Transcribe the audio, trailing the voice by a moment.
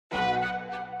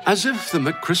As if the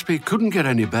McCrispy couldn't get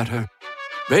any better,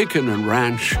 Bacon and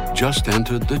Ranch just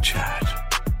entered the chat.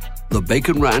 The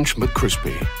Bacon Ranch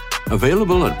McCrispy,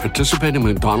 available at participating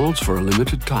McDonald's for a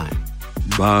limited time.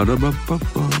 Ba-da-ba-ba-ba.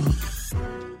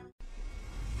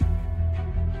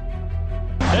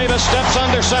 Davis steps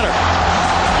under center.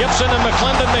 Gibson and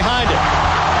McClendon behind him.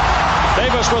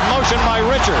 Davis with motion by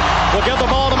Richard. Will give the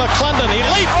ball to McClendon. He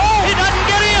leaps. Oh, he doesn't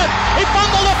get in. He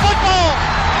fumbled the football.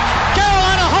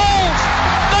 Carolina holds.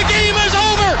 The game is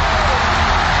over.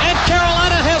 And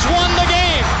Carolina has won the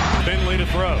game. Finley to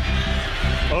throw.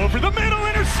 Over the middle,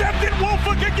 intercepted.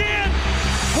 Wolford again.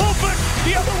 Wolford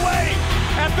the other way.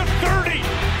 At the 30,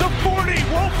 the 40.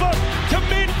 Wolford to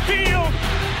midfield.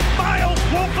 Miles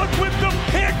Wolford with the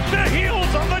pick. The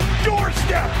heels on the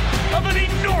doorstep of an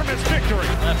enormous victory.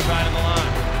 Left side of the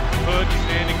line. Hood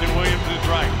standing to Williams'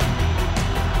 right.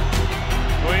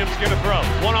 Williams gonna throw.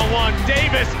 One-on-one.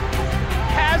 Davis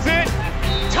has it.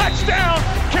 Touchdown.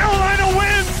 Carolina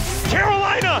wins.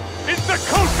 Carolina is the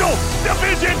Coastal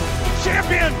Division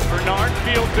champion. Bernard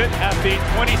fields it at the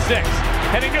 26.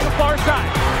 Heading to the far side.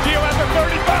 Gio at the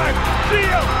 35.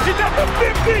 Gio is at the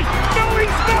 50. No, he's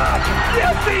not.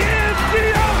 Yes, he is.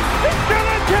 Gio is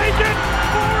going to take it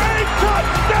for a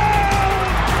touchdown.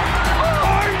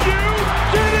 Are you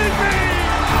kidding me?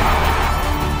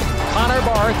 Connor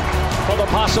Barth for the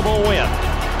possible win.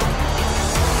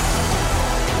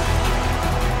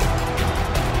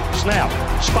 Snap,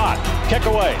 spot, kick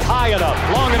away, high enough,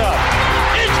 long enough.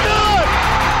 It's good!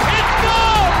 It's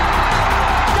good!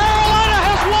 Carolina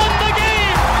has won the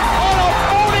game on a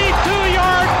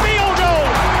 42-yard field goal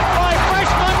by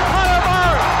freshman Connor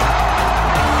Barth.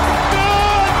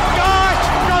 Good gosh,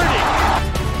 dirty.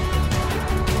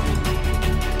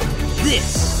 This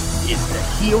is the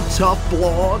Heel Tough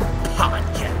Blog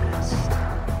Podcast.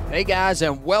 Hey guys,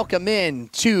 and welcome in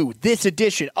to this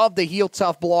edition of the Heel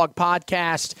Tough Blog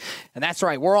Podcast. And that's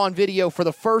right, we're on video for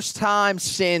the first time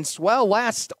since,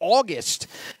 last August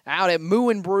out at Moo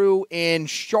and Brew in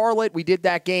Charlotte. We did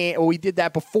that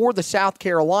before the South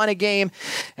Carolina game.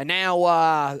 And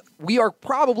now we are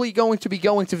probably going to be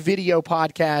going to video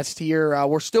podcast here.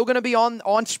 We're still going to be on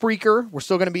Spreaker. We're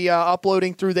still going to be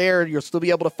uploading through there. You'll still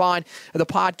be able to find the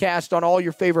podcast on all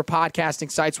your favorite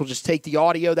podcasting sites. We'll just take the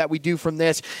audio that we do from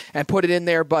this and put it in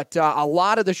there. But a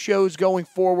lot of the shows going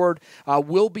forward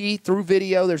will be through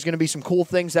video. There's going to be some cool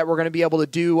things that we're going to be able to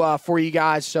do for you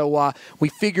guys. So we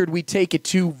figured we'd take it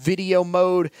to video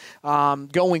mode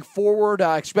going forward,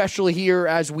 especially here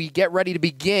as we get ready to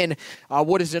begin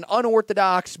what is an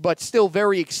unorthodox but still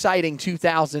very exciting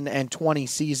 2020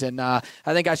 season. I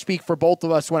think I speak for both of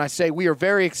us when I say we are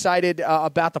very excited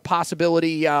about the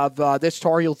possibility of this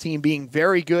Tar Heel team being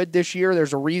very good this year.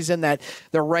 There's a reason that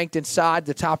they're ranked inside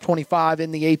the top 25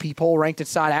 in the AP poll, ranked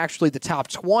inside actually the top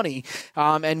 20.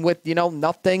 And with,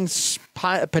 nothing's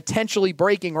potentially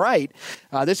breaking right,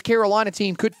 this Carolina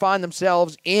team could find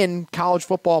themselves in college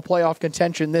football playoff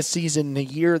contention this season, a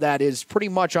year that is pretty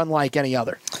much unlike any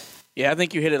other. Yeah, I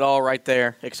think you hit it all right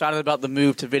there. Excited about the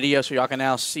move to video so y'all can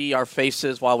now see our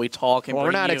faces while we talk. And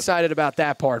we're not excited about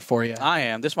that part for you. I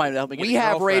am. This might help me get We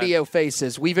have radio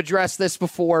faces. We've addressed this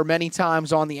before many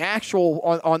times on the actual,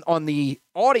 on the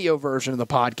audio version of the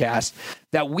podcast,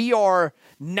 that we are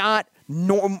not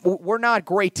we're not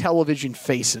great television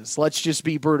faces. Let's just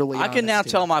be brutally honest. I can now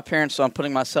tell my parents I'm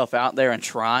putting myself out there and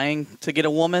trying to get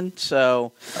a woman,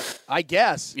 so I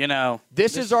guess.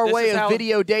 This is our way of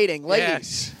video dating.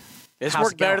 Ladies. Yeah. It's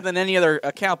worked better than any other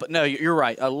account, but no, you're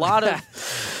right. A lot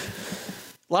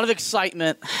of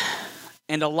excitement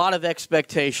and a lot of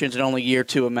expectations in only year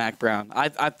two of Mac Brown.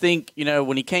 I think,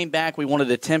 when he came back, we wanted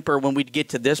to temper when we'd get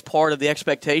to this part of the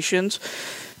expectations.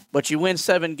 But you win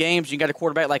 7 games, you got a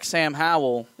quarterback like Sam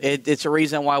Howell. It's a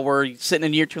reason why we're sitting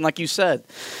in year two. And like you said,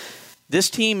 this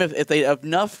team, if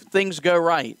enough things go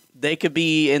right, they could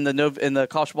be in the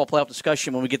college football playoff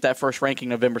discussion when we get that first ranking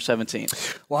November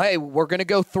 17th. Well, hey, we're going to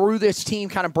go through this team,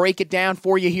 kind of break it down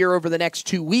for you here over the next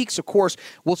 2 weeks. Of course,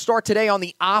 we'll start today on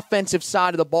the offensive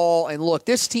side of the ball. And look,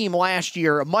 this team last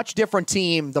year, a much different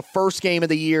team the first game of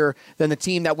the year than the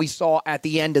team that we saw at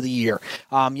the end of the year.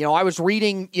 I was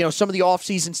reading, some of the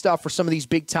offseason stuff for some of these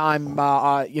big-time,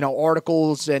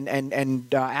 articles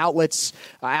and outlets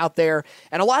out there.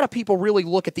 And a lot of people really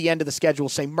look at the end of the schedule,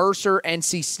 say Mercer,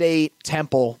 NC State,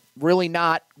 Temple, really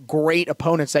not great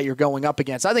opponents that you're going up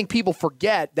against. I think people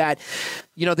forget that,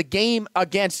 the game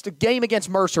against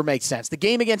Mercer makes sense. The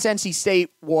game against NC State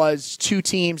was 2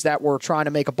 teams that were trying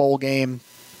to make a bowl game.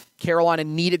 Carolina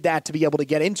needed that to be able to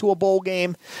get into a bowl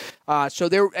game. So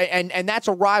there, and that's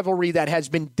a rivalry that has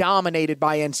been dominated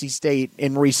by NC State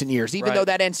in recent years. Even though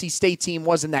that NC State team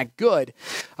wasn't that good,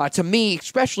 to me,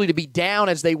 especially to be down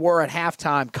as they were at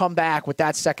halftime, come back with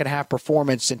that second half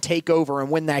performance and take over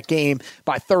and win that game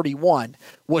by 31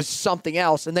 was something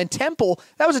else. And then Temple,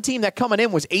 that was a team that coming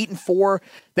in was 8-4.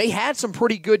 They had some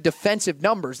pretty good defensive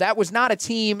numbers. That was not a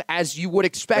team as you would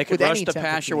expect with any Temple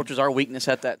passer, which was our weakness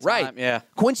at that time. Right. Yeah.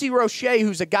 Quincy Roche,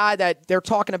 who's a guy that they're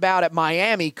talking about at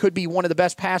Miami, could be one of the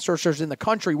best pass rushers in the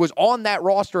country, was on that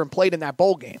roster and played in that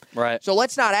bowl game. Right. So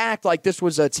let's not act like this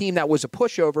was a team that was a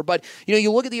pushover. But,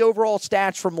 you look at the overall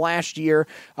stats from last year,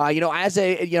 as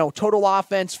a, total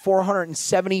offense,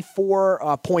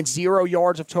 474.0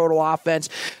 yards of total offense,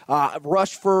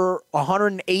 rushed for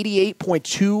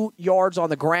 188.2 yards on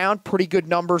the ground. Pretty good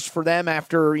numbers for them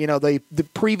after, the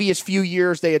previous few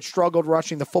years they had struggled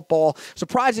rushing the football.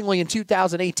 Surprisingly, in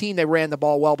 2018, they ran the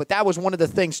ball well, but that was one of the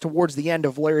things towards the end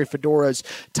of Larry Fedora's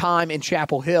time in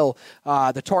Chapel Hill.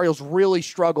 The Tar Heels really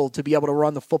struggled to be able to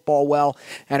run the football well.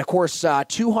 And, of course,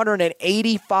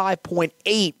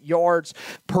 285.8 yards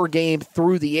per game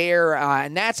through the air.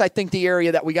 And that's, I think, the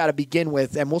area that we got to begin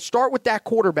with. And we'll start with that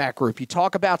quarterback group. You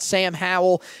talk about Sam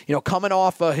Howell, coming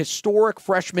off a historic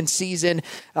freshman season.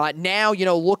 Now,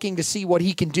 looking to see what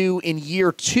he can do in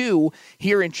year 2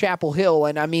 here in Chapel Hill.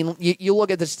 And, I mean, you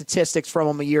look at the statistics from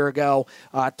him a year ago,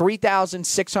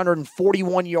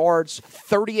 3,641 yards,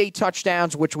 38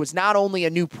 touchdowns, which was not only a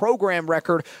new program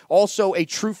record, also a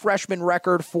true freshman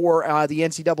record for the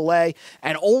NCAA,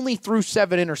 and only threw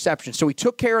 7 interceptions. So he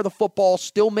took care of the football,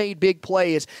 still made big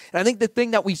plays. And I think the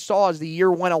thing that we saw as the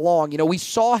year went along, we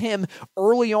saw him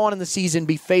early on in the season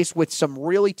be faced with some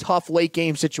really tough late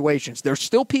game situations. There's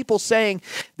still people saying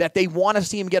that they want to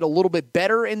see him get a little bit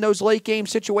better in those late game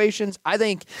situations. I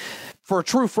think for a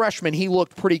true freshman, he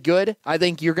looked pretty good. I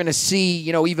think you're going to see,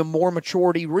 even more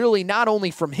maturity, really not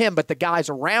only from him, but the guys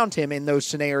around him in those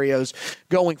scenarios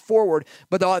going forward.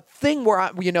 But the thing where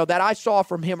that I saw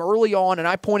from him early on, and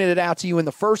I pointed it out to you in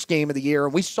the first game of the year,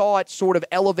 and we saw it sort of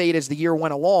elevate as the year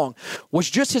went along, was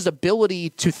just his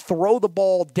ability to throw the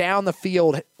ball down the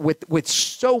field with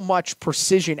so much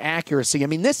precision accuracy. I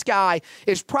mean, this guy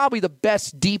is probably the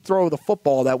best deep throw of the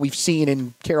football that we've seen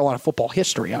in Carolina football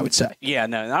history, I would say. Yeah,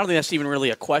 no, I don't think that's even really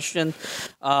a question.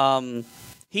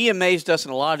 He amazed us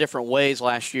in a lot of different ways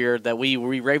last year that we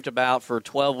raved about for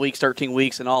 12 weeks, 13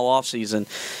 weeks, and all offseason.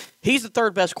 He's the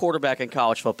third best quarterback in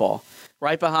college football,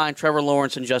 right behind Trevor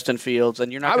Lawrence and Justin Fields.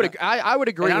 And you're not. I would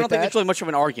agree. And I don't with think that. that's really much of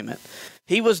an argument.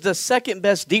 He was the second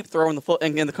best deep thrower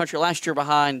in the country last year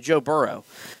behind Joe Burrow.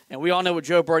 And we all know what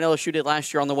Joe Burrow and LSU did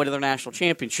last year on the way to their national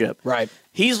championship. Right.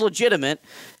 He's legitimate.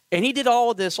 And he did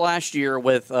all of this last year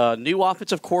with a new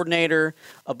offensive coordinator,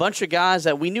 a bunch of guys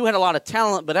that we knew had a lot of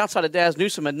talent, but outside of Daz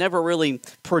Newsome had never really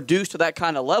produced to that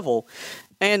kind of level.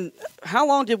 And how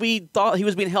long did we thought he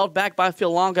was being held back by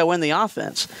Phil Longo in the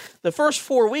offense? The first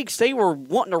 4 weeks, they were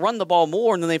wanting to run the ball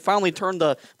more, and then they finally turned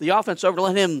the offense over to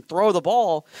let him throw the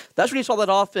ball. That's when you saw that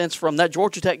offense from that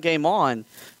Georgia Tech game on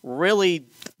really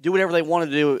do whatever they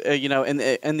wanted to do,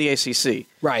 in the ACC.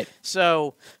 Right.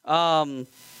 So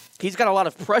he's got a lot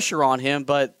of pressure on him,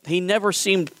 but he never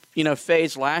seemed,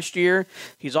 phased last year.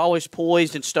 He's always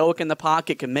poised and stoic in the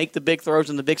pocket, can make the big throws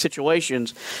in the big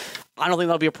situations. I don't think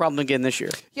that'll be a problem again this year.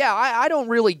 Yeah, I don't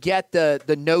really get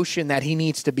the notion that he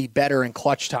needs to be better in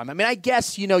clutch time. I mean, I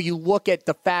guess, you look at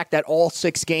the fact that all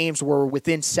 6 games were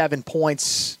within 7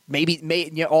 points,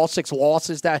 maybe all 6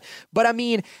 losses. But, I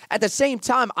mean, at the same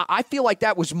time, I feel like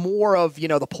that was more of,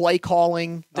 the play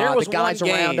calling, there was the guys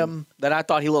one game around him. That I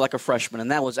thought he looked like a freshman,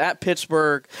 and that was at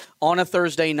Pittsburgh on a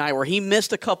Thursday night where he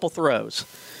missed a couple throws.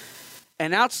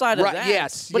 And outside of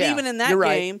that, even in that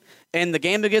game and the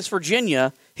game against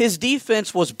Virginia, his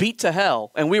defense was beat to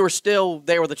hell, and we were still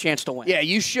there with a chance to win. Yeah,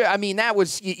 you should. I mean, that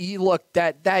was you look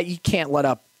that you can't let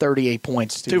up 38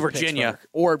 points to Virginia Pittsburgh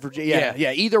or Virginia.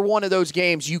 Yeah, either one of those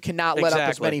games, you cannot let up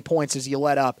as many points as you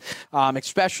let up.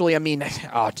 Especially, I mean,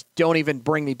 don't even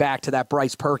bring me back to that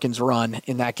Bryce Perkins run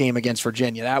in that game against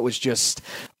Virginia. That was just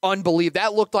unbelievable.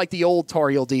 That looked like the old Tar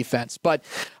Heel defense. But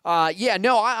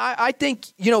I think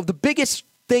the biggest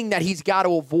thing that he's got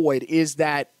to avoid is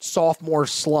that sophomore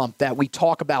slump that we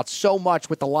talk about so much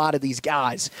with a lot of these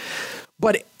guys.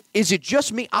 But is it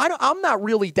just me? I'm not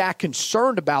really that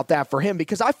concerned about that for him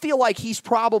because I feel like he's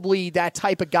probably that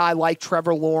type of guy like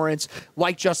Trevor Lawrence,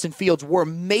 like Justin Fields, where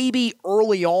maybe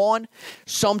early on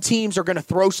some teams are going to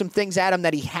throw some things at him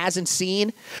that he hasn't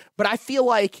seen. But I feel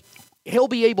like he'll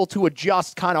be able to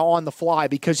adjust kind of on the fly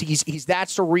because he's that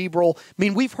cerebral. I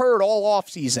mean, we've heard all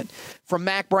offseason from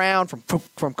Mac Brown,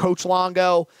 from Coach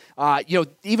Longo,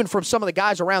 even from some of the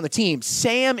guys around the team.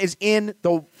 Sam is in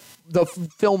the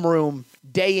film room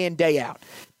day in, day out.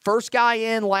 First guy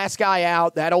in, last guy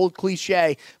out, that old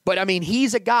cliche. But, I mean,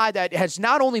 he's a guy that has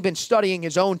not only been studying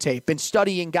his own tape, been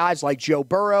studying guys like Joe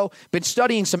Burrow, been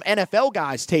studying some NFL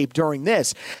guys' tape during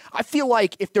this. I feel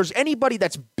like if there's anybody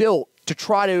that's built to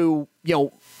try to,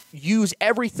 use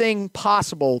everything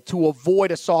possible to avoid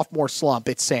a sophomore slump,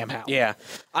 it's Sam Howell. Yeah.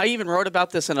 I even wrote about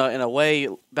this in a way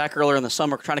back earlier in the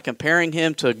summer, trying to comparing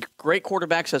him to great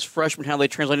quarterbacks as freshmen, how they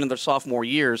translate into their sophomore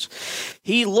years.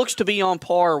 He looks to be on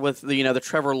par with the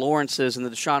Trevor Lawrences and the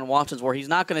Deshaun Watsons, where he's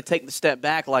not going to take the step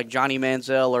back like Johnny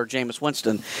Manziel or Jameis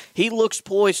Winston. He looks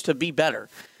poised to be better.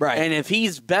 Right. And if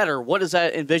he's better, what does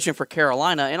that envision for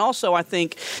Carolina? And also, I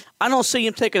don't see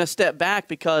him taking a step back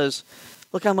because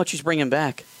look how much he's bringing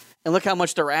back. And look how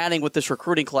much they're adding with this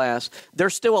recruiting class.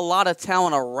 There's still a lot of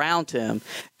talent around him.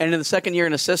 And in the second year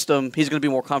in the system, he's going to be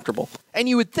more comfortable. And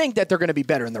you would think that they're going to be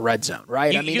better in the red zone,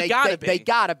 right? They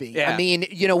got to be. Yeah. I mean,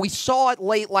 we saw it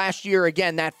late last year.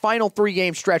 Again, that final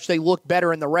 3-game stretch, they looked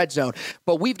better in the red zone.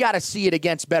 But we've got to see it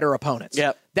against better opponents.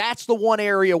 Yep. That's the one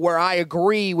area where I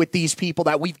agree with these people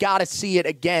that we've got to see it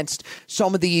against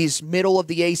some of these middle of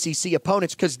the ACC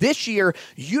opponents. Because this year,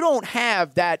 you don't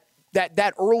have that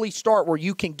early start where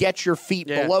you can get your feet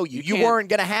below you. You weren't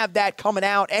going to have that coming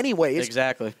out anyways.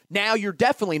 Exactly. Now you're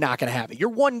definitely not going to have it. Your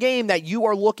one game that you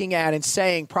are looking at and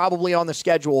saying probably on the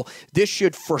schedule, this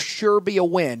should for sure be a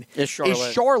win, is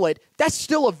Charlotte. That's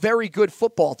still a very good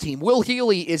football team. Will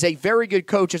Healy is a very good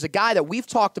coach, is a guy that we've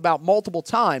talked about multiple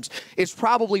times. It's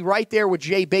probably right there with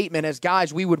Jay Bateman as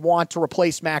guys we would want to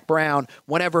replace Mac Brown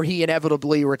whenever he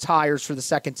inevitably retires for the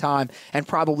second time and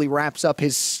probably wraps up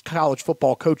his college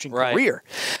football coaching career.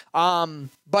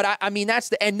 But I mean, that's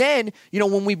the, and then,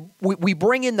 when we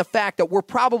bring in the fact that we're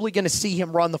probably going to see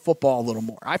him run the football a little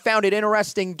more. I found it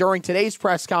interesting during today's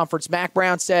press conference. Mac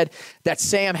Brown said that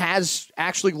Sam has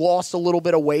actually lost a little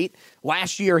bit of weight.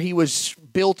 Last year, he was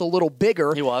built a little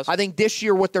bigger. He was. I think this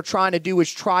year what they're trying to do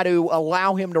is try to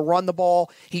allow him to run the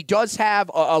ball. He does have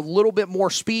a little bit more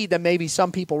speed than maybe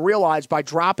some people realize. By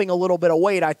dropping a little bit of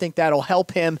weight, I think that'll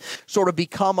help him sort of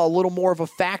become a little more of a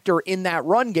factor in that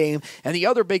run game. And the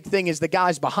other big thing is the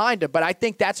guys behind him. But I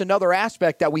think that's another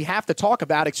aspect that we have to talk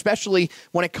about, especially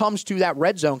when it comes to that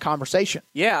red zone conversation.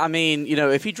 Yeah, I mean,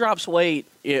 if he drops weight,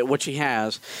 which he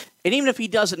has, and even if he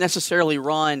doesn't necessarily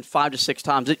run 5 to 6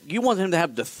 times, you want him to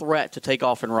have the threat to take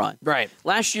off and run. Right.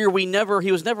 Last year,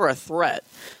 he was never a threat.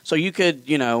 So you could,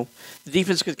 the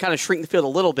defense could kind of shrink the field a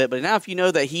little bit. But now if you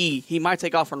know that he might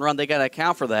take off and run, they got to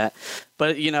account for that.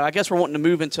 But, I guess we're wanting to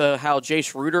move into how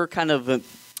Jace Ruder kind of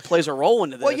plays a role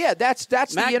into this. Well, yeah, that's Mac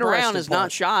the interesting Brown is part.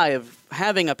 not shy of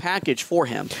having a package for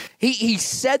him. He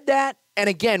said that, and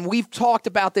again, we've talked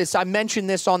about this. I mentioned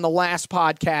this on the last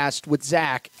podcast with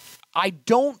Zach. I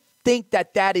don't think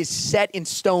that is set in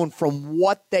stone from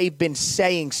what they've been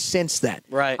saying since then.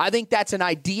 Right. I think that's an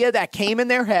idea that came in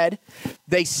their head.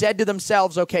 They said to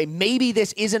themselves, okay, maybe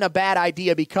this isn't a bad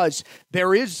idea because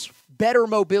there is better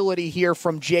mobility here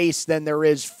from Jace than there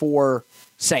is for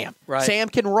Sam. Right. Sam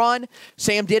can run.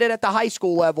 Sam did it at the high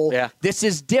school level. Yeah. This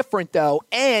is different, though,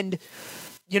 and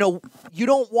you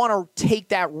don't want to take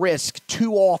that risk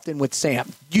too often with Sam.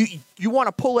 You want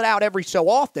to pull it out every so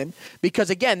often because,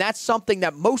 again, that's something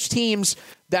that most teams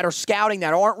that are scouting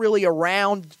that aren't really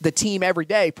around the team every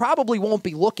day probably won't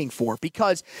be looking for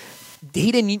because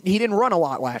he didn't run a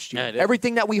lot last year. Yeah,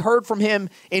 everything that we heard from him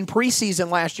in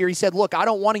preseason last year, he said, look, I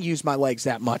don't want to use my legs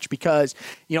that much because,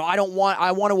 I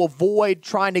want to avoid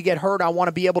trying to get hurt. I want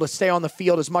to be able to stay on the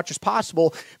field as much as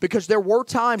possible because there were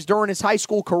times during his high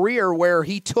school career where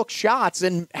he took shots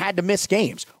and had to miss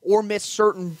games or miss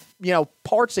certain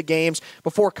parts of games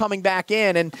before coming back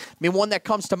in. And I mean, one that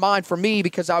comes to mind for me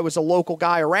because I was a local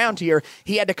guy around here,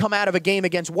 he had to come out of a game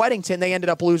against Weddington. They ended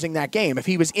up losing that game. If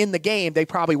he was in the game, they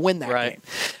probably win that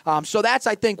game. So that's,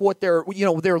 I think, what they're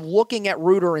looking at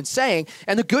Ruder and saying.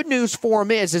 And the good news for him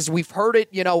is we've heard it,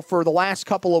 for the last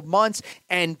couple of months.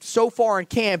 And so far in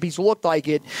camp, he's looked like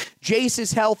it. Jace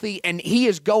is healthy and he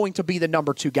is going to be the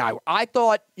number 2 guy. I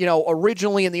thought,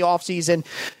 originally in the offseason,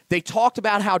 they talked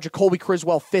about how Jacoby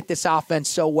Criswell fit this offense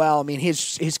so well. I mean,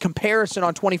 his comparison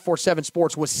on 24/7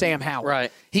 Sports was Sam Howell.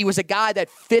 Right. He was a guy that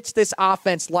fits this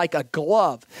offense like a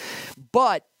glove.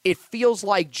 But it feels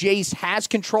like Jace has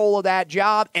control of that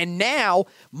job and now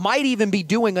might even be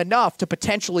doing enough to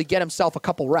potentially get himself a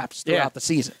couple reps throughout the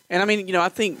season. And I mean, I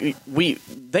think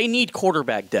they need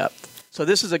quarterback depth. So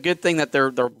this is a good thing that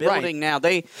they're building now.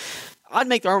 I'd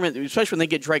make the argument, especially when they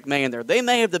get Drake May in there, they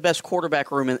may have the best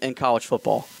quarterback room in college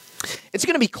football. It's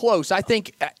going to be close. I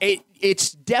think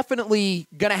it's definitely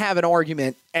going to have an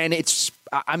argument, and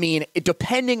I mean,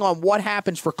 depending on what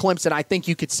happens for Clemson, I think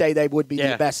you could say they would be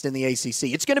the best in the ACC.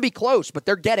 It's going to be close, but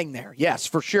they're getting there. Yes,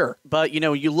 for sure. But,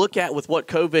 you look at with what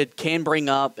COVID can bring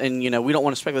up, and, we don't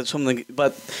want to speculate something,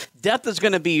 but depth is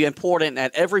going to be important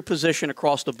at every position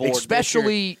across the board.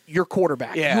 Especially your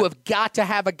quarterback. Yeah. You have got to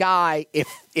have a guy,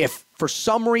 if for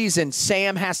some reason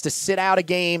Sam has to sit out a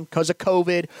game because of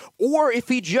COVID, or if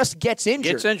he just gets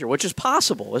injured. Which is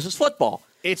possible. This is football.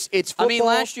 It's football. I mean,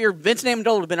 last year, Vincent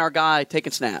Amendola would have been our guy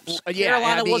taking snaps.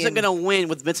 Carolina wasn't going to win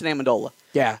with Vincent Amendola.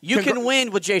 Yeah. You can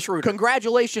win with Jace Ruder.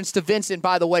 Congratulations to Vincent,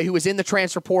 by the way, who was in the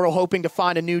transfer portal hoping to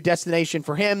find a new destination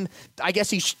for him. I guess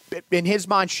he, in his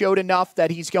mind, showed enough that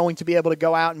he's going to be able to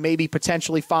go out and maybe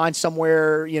potentially find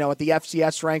somewhere, at the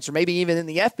FCS ranks or maybe even in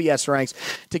the FBS ranks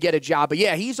to get a job. But,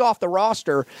 yeah, he's off the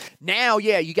roster. Now,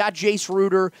 you got Jace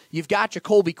Ruder. You've got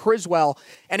Jacoby Criswell.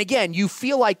 And, again, you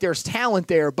feel like there's talent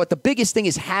there, but the biggest thing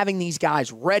is having these guys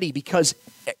ready because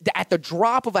at the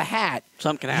drop of a hat,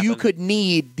 something can happen. You could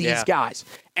need these guys.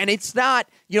 And it's not,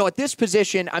 at this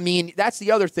position, I mean, that's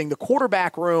the other thing. The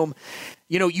quarterback room,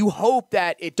 you hope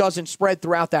that it doesn't spread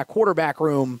throughout that quarterback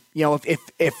room,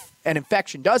 if an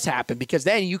infection does happen, because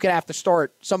then you could have to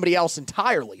start somebody else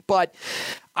entirely. But,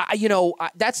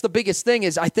 that's the biggest thing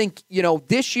is I think,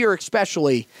 this year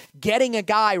especially, getting a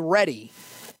guy ready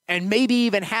and maybe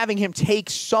even having him take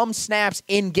some snaps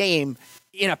in game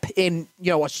in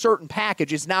a certain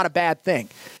package is not a bad thing.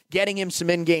 Getting him some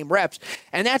in-game reps.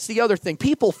 And that's the other thing.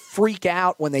 People freak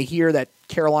out when they hear that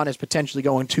Carolina is potentially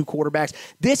going 2 quarterbacks.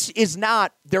 This is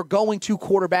not they're going 2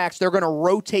 quarterbacks. They're going to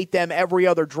rotate them every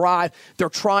other drive. They're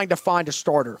trying to find a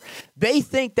starter. They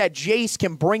think that Jace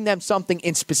can bring them something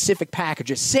in specific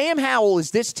packages. Sam Howell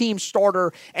is this team's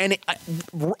starter, and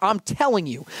I'm telling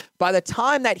you, by the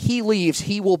time that he leaves,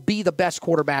 he will be the best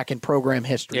quarterback in program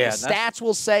history. Yeah, the stats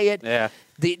will say it. Yeah.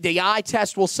 The eye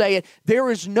test will say it.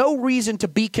 There is no reason to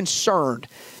be concerned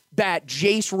that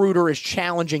Jace Ruder is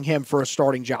challenging him for a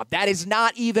starting job. That is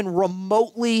not even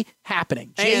remotely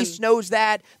happening. Jace knows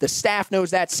that. The staff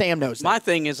knows that. Sam knows that. My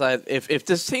thing is that if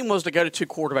this team was to go to 2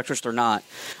 quarterbacks, which they're not,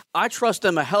 I trust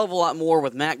them a hell of a lot more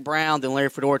with Mac Brown than Larry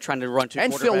Fedora trying to run 2 quarterbacks.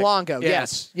 And Phil Longo,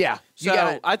 yes. Yeah.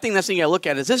 So I think that's the thing you got to look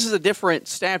at is this is a different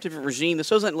staff, different regime. This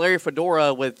wasn't Larry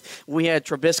Fedora we had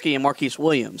Trubisky and Marquise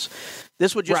Williams.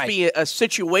 This would just be a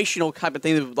situational type of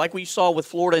thing, like we saw with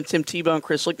Florida and Tim Tebow and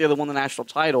Chris Lick. They won the national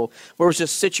title, where it was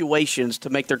just situations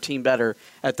to make their team better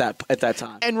at that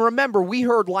time. And remember, we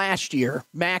heard last year,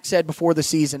 Mac said before the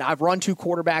season, I've run 2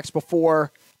 quarterbacks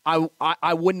before.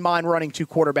 I wouldn't mind running 2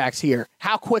 quarterbacks here.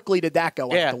 How quickly did that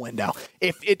go out the window?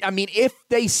 If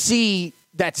they see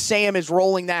that Sam is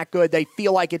rolling that good, they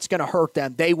feel like it's going to hurt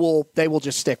them, they will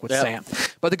just stick with Sam.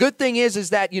 But the good thing is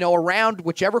that, around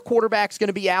whichever quarterback's going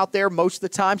to be out there, most of the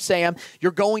time, Sam,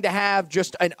 you're going to have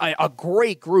just a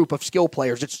great group of skill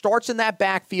players. It starts in that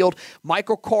backfield.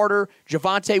 Michael Carter,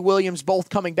 Javonte Williams, both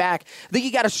coming back. I think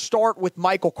you got to start with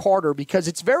Michael Carter because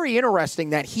it's very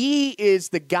interesting that he is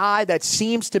the guy that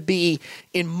seems to be,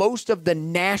 in most of the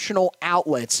national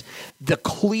outlets, the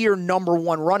clear number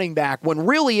 1 running back, when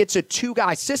really it's a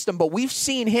 2-guy system. But we've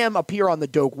seen him appear on the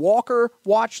Doak Walker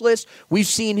watch list. We've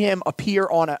seen him appear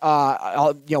on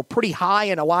pretty high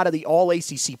in a lot of the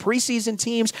All-ACC preseason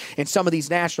teams and some of these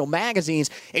national magazines.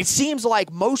 It seems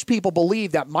like most people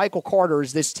believe that Michael Carter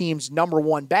is this team's number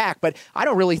 1 back, but I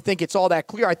don't really think it's all that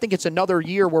clear. I think it's another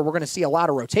year where we're going to see a lot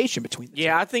of rotation between the two.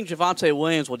 I think Javonte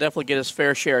Williams will definitely get his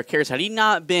fair share of carries. Had he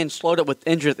not been slowed up with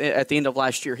injury at the end of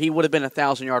last year, he would have been a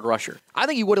 1,000-yard rusher. I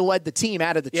think he would have led the team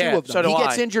out of the 2 of them. So he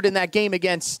gets injured in that game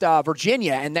against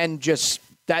Virginia, and then just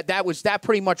that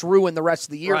pretty much ruined the rest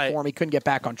of the year for him. He couldn't get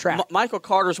back on track. Michael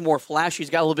Carter's more flashy. He's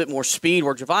got a little bit more speed,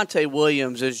 where Javonte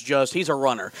Williams is he's a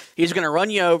runner. He's going to run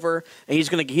you over, and he's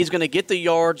going to get the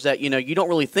yards that you don't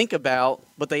really think about,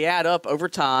 but they add up over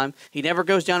time. He never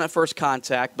goes down at first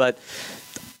contact, but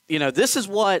this is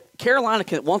what Carolina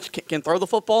can throw the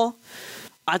football.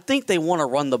 I think they want to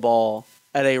run the ball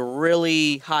at a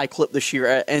really high clip this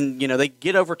year, and they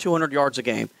get over 200 yards a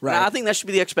game. Right. Now, I think that should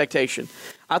be the expectation.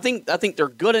 I think they're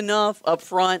good enough up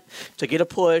front to get a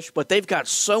push, but they've got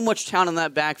so much talent in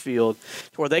that backfield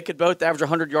to where they could both average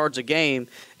 100 yards a game.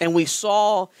 And we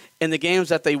saw in the games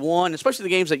that they won, especially the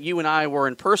games that you and I were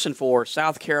in person for,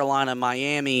 South Carolina,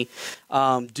 Miami,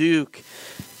 Duke,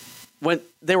 when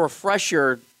they were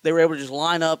fresher, they were able to just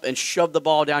line up and shove the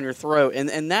ball down your throat.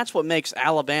 And that's what makes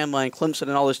Alabama and Clemson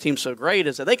and all those teams so great,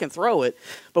 is that they can throw it.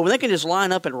 But when they can just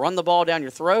line up and run the ball down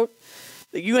your throat,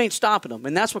 you ain't stopping them.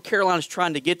 And that's what Carolina's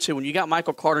trying to get to. When you got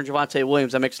Michael Carter and Javonte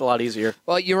Williams, that makes it a lot easier.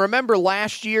 Well, you remember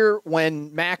last year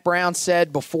when Mac Brown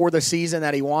said before the season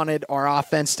that he wanted our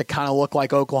offense to kind of look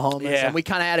like Oklahoma's, and we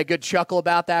kind of had a good chuckle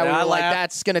about that. We were like,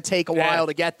 that's going to take a while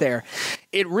to get there.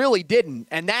 It really didn't,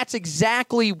 and that's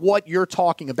exactly what you're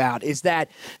talking about, is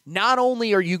that not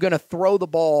only are you going to throw the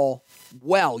ball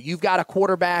well, you've got a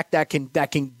quarterback that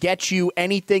can get you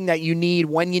anything that you need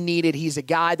when you need it. He's a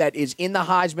guy that is in the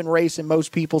Heisman race in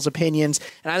most people's opinions,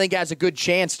 and I think has a good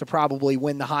chance to probably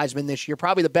win the Heisman this year.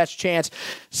 Probably the best chance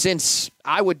since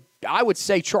I would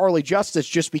say Charlie Justice,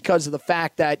 just because of the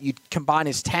fact that you combine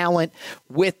his talent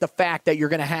with the fact that you're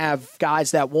going to have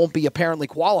guys that won't be apparently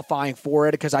qualifying for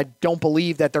it, because I don't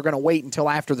believe that they're going to wait until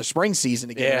after the spring season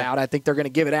to give it out. I think they're going to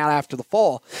give it out after the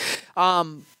fall.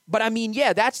 But, I mean,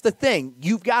 that's the thing.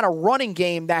 You've got a running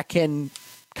game that can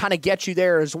kind of get you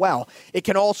there as well. It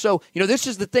can also, this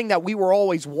is the thing that we were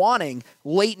always wanting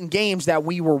late in games that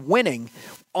we were winning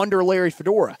under Larry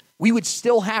Fedora. We would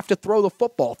still have to throw the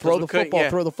football,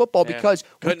 because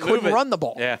we couldn't run the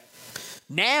ball. Yeah.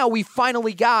 Now we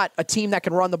finally got a team that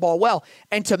can run the ball well.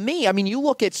 And to me, I mean, you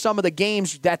look at some of the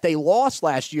games that they lost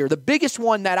last year. The biggest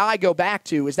one that I go back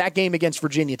to is that game against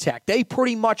Virginia Tech. They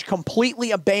pretty much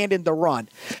completely abandoned the run.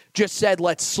 Just said,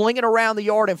 let's sling it around the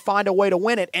yard and find a way to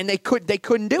win it. And they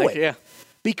couldn't do it. Yeah.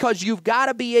 Because you've got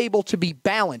to be able to be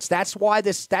balanced. That's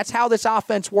how this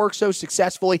offense works so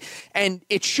successfully. And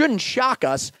it shouldn't shock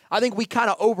us. I think we kind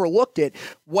of overlooked it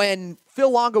when Phil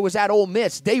Longo was at Ole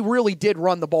Miss. They really did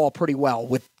run the ball pretty well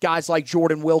with guys like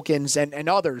Jordan Wilkins and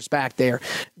others back there.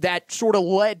 That sort of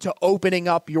led to opening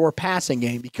up your passing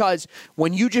game, because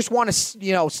when you just want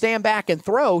to, stand back and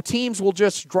throw, teams will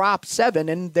just drop 7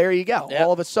 and there you go. Yep.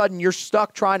 All of a sudden you're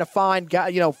stuck trying to find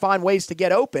ways to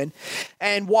get open.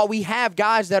 And while we have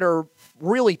guys that are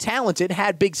really talented,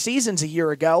 had big seasons a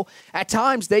year ago, at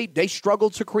times they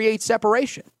struggled to create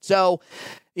separation. So,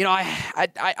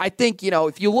 I think,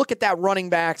 if you look at those running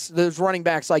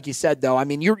backs, like you said, though, I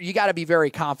mean, you got to be very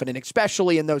confident,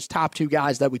 especially in those top 2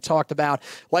 guys that we talked about.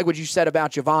 Like what you said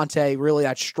about Javonte, really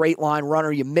that straight line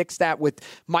runner. You mix that with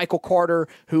Michael Carter,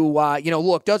 who,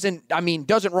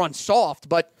 doesn't run soft,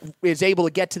 but is able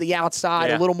to get to the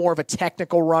outside, a little more of a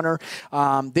technical runner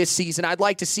this season. I'd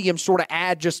like to see him sort of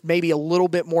add just maybe a little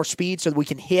bit more speed so that we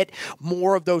can hit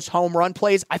more of those home run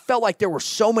plays. I felt like there were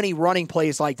so many running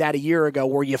plays like that a year ago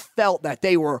where you felt that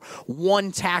they were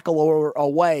one tackle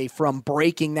away from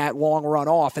breaking that long run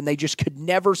off, and they just could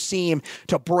never seem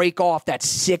to break off that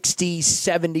 60,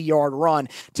 70-yard run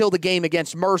till the game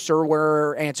against Mercer,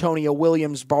 where Antonio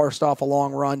Williams burst off a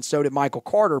long run. So did Michael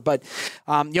Carter. But,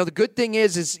 the good thing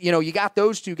is you got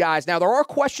those 2 guys. Now, there are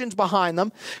questions behind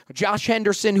them. Josh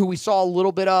Henderson, who we saw a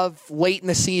little bit of late in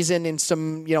the season in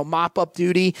some, mop-up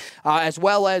duty, as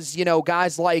well as,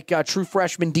 guys like true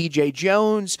freshman DJ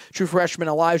Jones, true freshman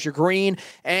Elijah Green,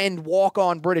 and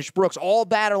walk-on British Brooks, all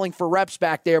battling for reps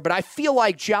back there. But I feel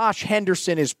like Josh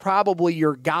Henderson is probably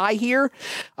your guy here.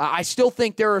 I still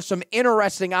think there are some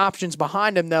interesting options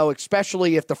behind him, though,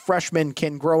 especially if the freshmen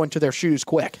can grow into their shoes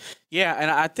quick. Yeah, and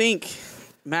I think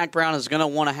Mac Brown is going to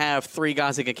want to have 3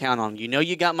 guys he can count on.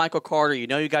 You got Michael Carter. You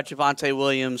got Javonte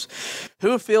Williams.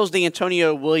 Who fills the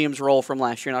Antonio Williams role from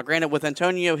last year? Now, granted, with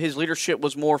Antonio, his leadership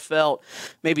was more felt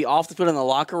maybe off the field in the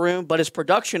locker room, but his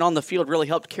production on the field really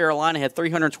helped Carolina. Had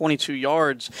 322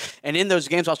 yards. And in those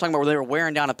games I was talking about where they were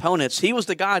wearing down opponents, he was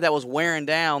the guy that was wearing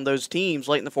down those teams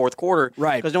late in the fourth quarter.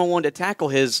 Right. Because no one wanted to tackle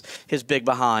his big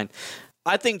behind.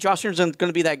 I think Josh Henderson's going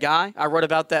to be that guy. I wrote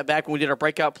about that back when we did our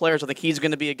breakout players. I think he's going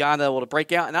to be a guy that will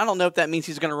break out. And I don't know if that means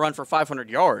he's going to run for 500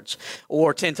 yards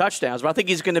or 10 touchdowns, but I think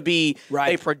he's going to be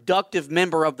a productive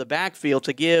member of the backfield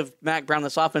to give Mac Brown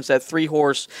this offense that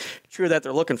 3-horse cheer that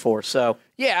they're looking for. So,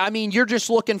 yeah, I mean, you're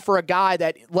just looking for a guy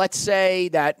that, let's say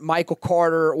that Michael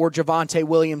Carter or Javonte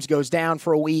Williams goes down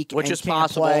for a week, which and is can't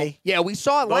possible. Play. Yeah, we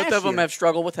saw it last year. Both of them have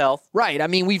struggled with health. Right. I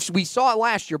mean, we saw it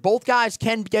last year. Both guys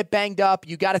can get banged up.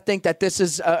 You got to think that this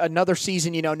is another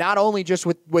season, not only just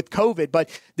with COVID, but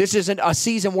this isn't a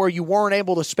season where you weren't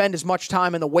able to spend as much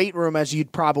time in the weight room as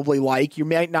you'd probably like. You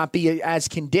might not be as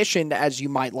conditioned as you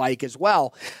might like as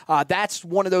well. That's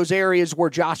one of those areas where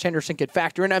Josh Henderson could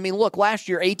factor in. I mean, look, last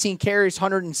year, 18 carries,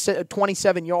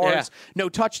 127 yards, no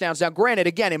touchdowns. Now, granted,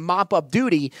 again, in mop-up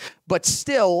duty, but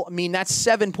still, I mean, that's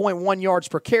 7.1 yards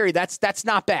per carry. That's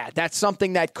not bad. That's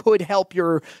something that could help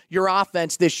your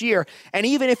offense this year. And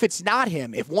even if it's not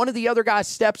him, if one of the other guys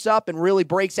steps up and really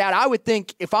breaks out, I would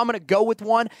think if I'm going to go with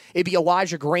one, it'd be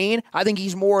Elijah Green. I think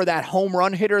he's more of that home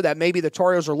run hitter that maybe the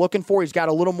Tar Heels are looking for. He's got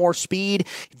a little more speed,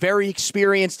 very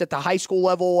experienced at the high school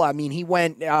level. I mean, he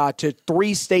went to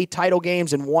 3 state title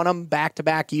games and won them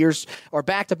back-to-back years, or or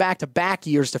back-to-back-to-back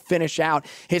years to finish out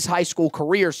his high school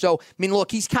career. So, I mean,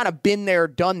 look, he's kind of been there,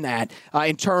 done that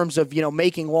in terms of,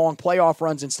 making long playoff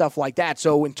runs and stuff like that.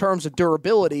 So in terms of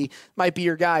durability, might be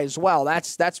your guy as well.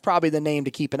 That's probably the name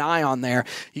to keep an eye on there.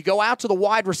 You go out to the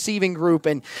wide receiving group,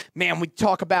 and, man, we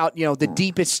talk about, the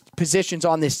deepest positions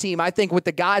on this team. I think with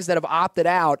the guys that have opted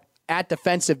out at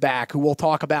defensive back, who we'll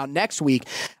talk about next week,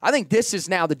 I think this is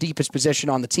now the deepest position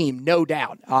on the team, no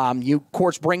doubt. You, of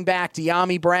course, bring back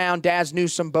Dyami Brown, Daz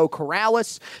Newsome, Bo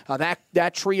Corrales.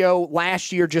 That trio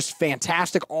last year, just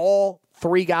fantastic. All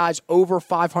three guys over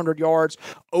 500 yards,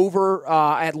 over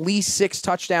at least 6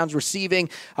 touchdowns receiving.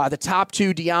 The top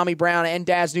two, Dyami Brown and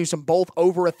Daz Newsome, both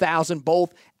over 1,000,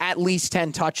 both at least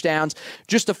 10 touchdowns.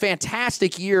 Just a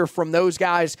fantastic year from those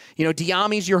guys.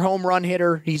 Dyami's your home run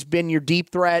hitter. He's been your deep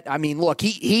threat. I mean, look,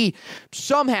 he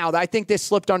somehow, I think this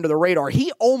slipped under the radar,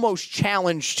 he almost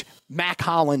challenged Mac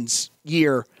Hollins'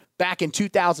 year back in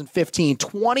 2015,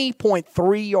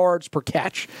 20.3 yards per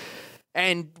catch.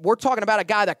 And we're talking about a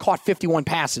guy that caught 51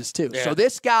 passes, too. Yeah. So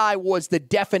this guy was the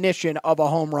definition of a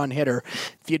home run hitter.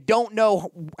 If you don't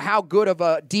know how good of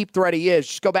a deep threat he is,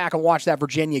 just go back and watch that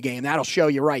Virginia game. That'll show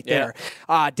you right there.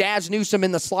 Daz Newsome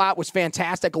in the slot was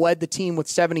fantastic, led the team with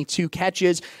 72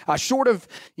 catches. I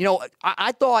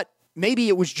thought maybe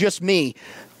it was just me.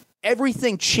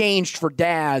 Everything changed for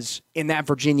Daz in that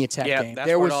Virginia Tech game. That's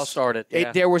where it all started.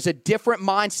 There was a different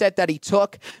mindset that he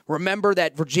took. Remember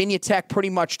that Virginia Tech pretty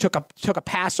much took a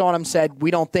pass on him, said, we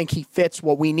don't think he fits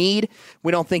what we need.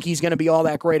 We don't think he's going to be all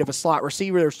that great of a slot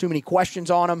receiver. There's too many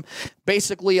questions on him.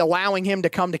 Basically allowing him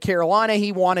to come to Carolina,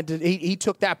 he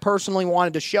took that personally,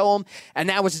 wanted to show him, and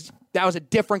that was a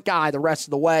different guy the rest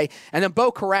of the way. And then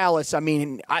Bo Corrales, I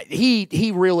mean,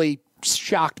 he really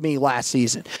shocked me last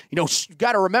season. You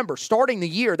got to remember, starting the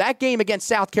year, that game against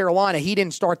South Carolina, he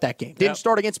didn't start that game. Didn't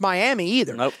start against Miami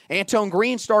either. Nope. Antone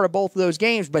Green started both of those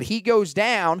games, but he goes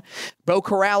down. Bo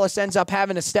Corrales ends up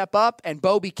having to step up, and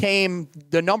Bo became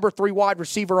the number 3 wide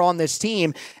receiver on this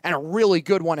team, and a really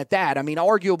good one at that. I mean,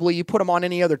 arguably, you put him on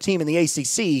any other team in the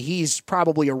ACC, he's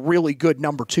probably a really good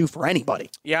number 2 for anybody.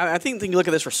 Yeah, I think when you look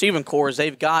at this receiving core, is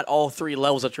they've got all 3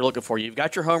 levels that you're looking for. You've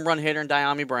got your home run hitter in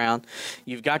Dyami Brown.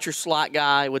 You've got your slot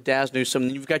guy with Daz Newsome,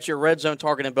 and you've got your red zone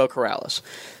target in Bo Corrales.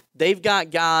 They've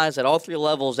got guys at all 3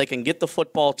 levels they can get the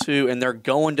football to, and they're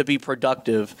going to be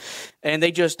productive. And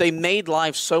they made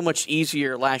life so much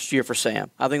easier last year for Sam.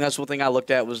 I think that's one thing I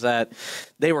looked at, was that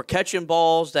they were catching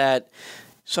balls that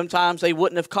sometimes they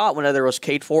wouldn't have caught whenever it was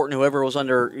Cade Fortin, whoever was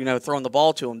under, throwing the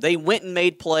ball to them. They went and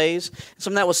made plays.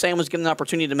 Some of that was Sam was given an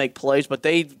opportunity to make plays, but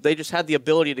they just had the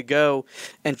ability to go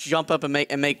and jump up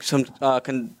and make some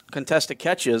contested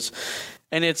catches.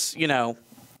 And it's,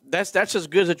 that's as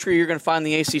good as a tree you're going to find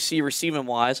in the ACC receiving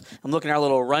wise. I'm looking at our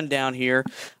little rundown here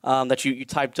that you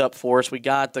typed up for us. We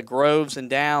got the Groves and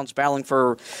Downs battling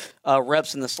for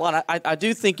reps in the slot. I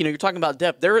do think, you're talking about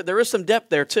depth. There is some depth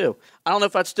there too. I don't know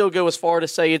if I'd still go as far to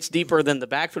say it's deeper than the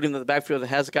backfield, even though the backfield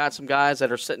has got some guys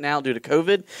that are sitting out due to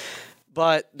COVID.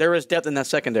 But there is depth in that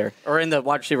secondary, or in the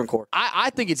wide receiver core. I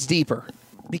think it's deeper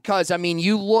because,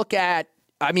 you look at,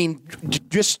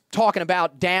 just talking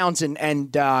about Downs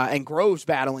and Groves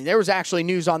battling, there was actually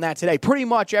news on that today. Pretty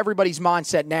much everybody's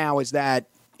mindset now is that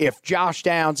if Josh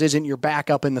Downs isn't your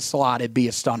backup in the slot, it'd be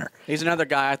a stunner. He's another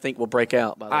guy I think will break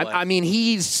out, by the way.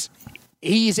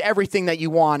 He's everything that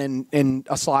you want in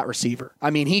a slot receiver.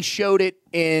 He showed it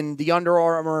in the Under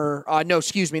Armour,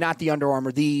 not the Under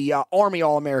Armour, the Army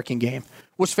All-American game.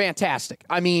 Was fantastic.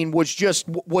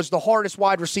 Was the hardest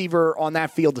wide receiver on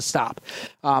that field to stop.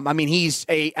 He's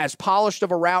as polished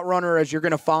of a route runner as you're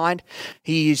going to find.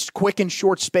 He's quick in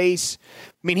short space.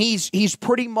 He's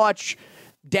pretty much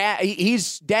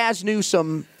he's Daz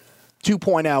Newsome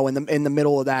 2.0 in the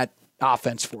middle of that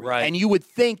offense for you. Right. And you would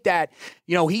think that,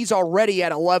 he's already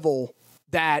at a level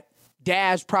that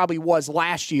Daz probably was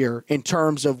last year in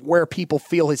terms of where people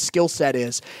feel his skill set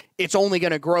is. It's only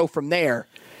going to grow from there.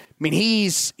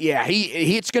 It's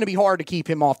going to be hard to keep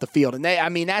him off the field. And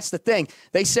that's the thing.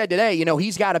 They said today,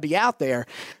 he's got to be out there.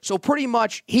 So pretty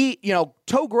much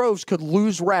Toe Groves could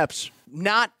lose reps,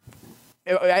 not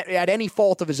at any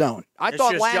fault of his own. I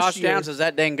thought last Josh year, Downs is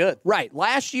that dang good. Right.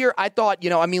 Last year, I thought,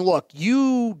 look,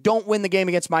 you don't win the game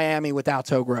against Miami without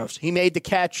Toe Groves. He made the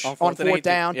catch on fourth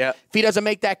down. Yeah. If he doesn't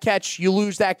make that catch, you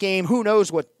lose that game. Who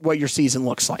knows what your season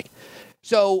looks like.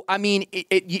 So,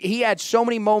 he had so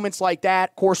many moments like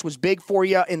that. Of course, was big for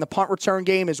you in the punt return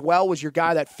game as well, was your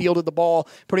guy that fielded the ball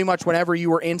pretty much whenever you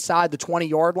were inside the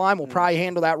 20-yard line. We'll probably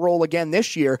handle that role again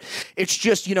this year. It's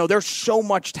just, there's so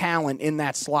much talent in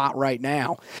that slot right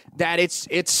now that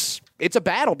it's it's a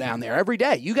battle down there every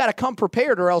day. You got to come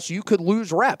prepared or else you could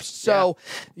lose reps. So,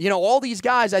 all these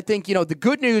guys, I think, the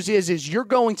good news is you're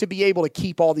going to be able to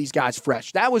keep all these guys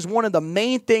fresh. That was one of the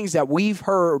main things that we've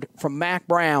heard from Mack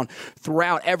Brown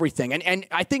throughout everything. And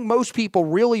I think most people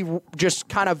really just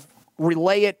kind of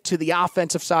relay it to the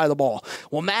offensive side of the ball.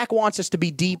 Well, Mack wants us to be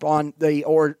deep on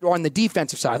the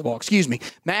defensive side of the ball. Excuse me.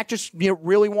 Mack just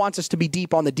really wants us to be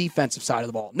deep on the defensive side of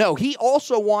the ball. No, he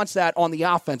also wants that on the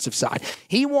offensive side.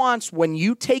 He wants when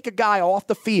you take a guy off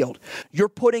the field, you're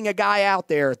putting a guy out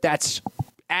there that's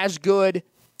as good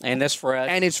and is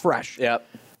fresh. Yep.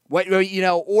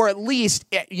 Or at least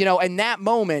in that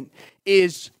moment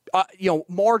is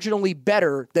marginally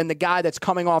better than the guy that's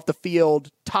coming off the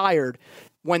field tired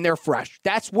when they're fresh.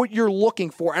 That's what you're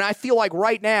looking for. And I feel like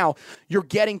right now you're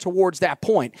getting towards that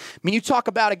point. I mean, you talk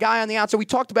about a guy on the outside. We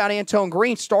talked about Antone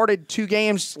Green, started 2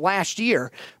 games last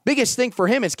year. Biggest thing for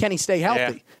him is can he stay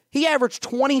healthy? Yeah. He averaged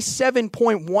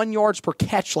 27.1 yards per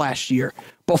catch last year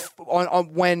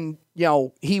when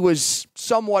he was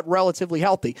somewhat relatively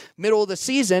healthy. Middle of the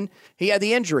season, he had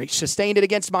the injury. Sustained it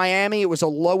against Miami. It was a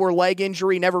lower leg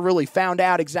injury. Never really found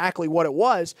out exactly what it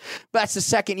was. But that's the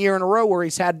second year in a row where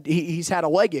he's had a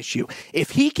leg issue.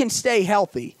 If he can stay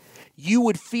healthy, you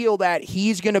would feel that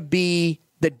he's going to be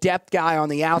the depth guy on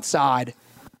the outside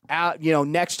out,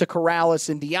 next to Corrales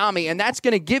and Diame, and that's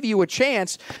going to give you a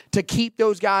chance to keep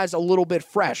those guys a little bit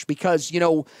fresh because,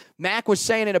 Mack was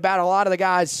saying it about a lot of the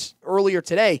guys earlier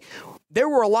today. There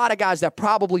were a lot of guys that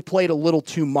probably played a little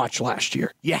too much last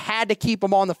year. You had to keep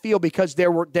them on the field because they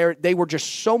were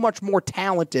just so much more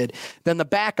talented than the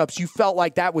backups. You felt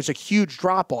like that was a huge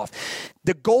drop-off.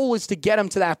 The goal is to get him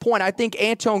to that point. I think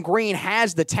Antone Green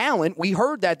has the talent. We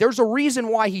heard that. There's a reason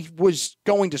why he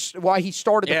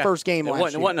started the first game last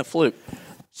year. It wasn't a fluke.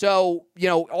 So,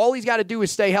 all he's got to do is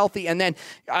stay healthy. And then,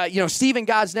 Steven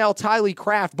Gosnell, Tylee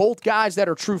Kraft, both guys that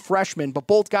are true freshmen, but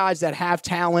both guys that have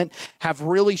talent, have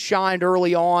really shined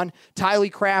early on.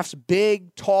 Tylee Kraft's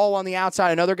big, tall on the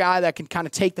outside, another guy that can kind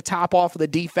of take the top off of the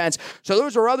defense. So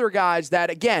those are other guys that,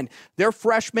 again, they're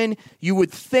freshmen. You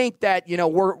would think that,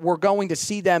 we're going to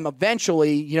see them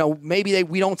eventually. Maybe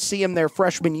we don't see them their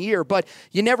freshman year, but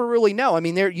you never really know. I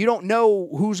mean, you don't know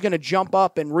who's going to jump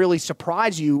up and really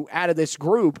surprise you out of this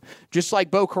group. Just like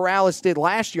Bo Corrales did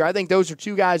last year. I think those are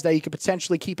 2 guys that you could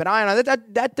potentially keep an eye on.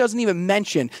 That doesn't even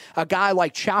mention a guy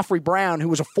like Joffrey Brown, who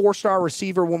was a 4-star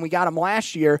receiver when we got him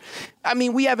last year. I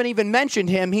mean, we haven't even mentioned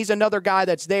him. He's another guy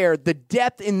that's there. The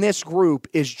depth in this group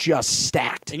is just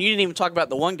stacked. And you didn't even talk about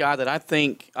the one guy that I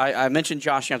think I mentioned,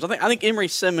 Josh Jones. I think Emory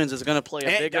Simmons is going to play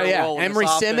a bigger role in Emory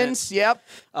this Simmons, offense, yep.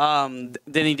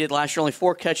 Than he did last year. Only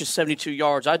 4 catches, 72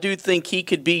 yards. I do think he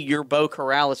could be your Bo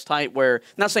Corrales type where,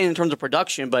 not saying in terms of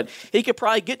production, but he could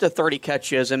probably get to 30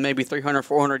 catches and maybe 300,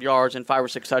 400 yards and 5 or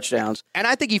 6 touchdowns. And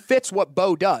I think he fits what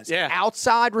Bo does. Yeah.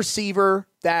 Outside receiver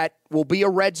that will be a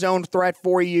red zone threat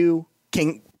for you,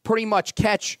 can pretty much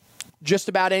catch just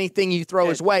about anything you throw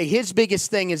his way. His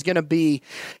biggest thing is going to be,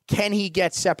 can he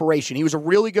get separation? He was a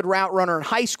really good route runner in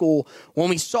high school. When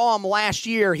we saw him last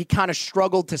year, he kind of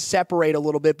struggled to separate a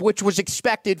little bit, which was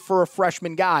expected for a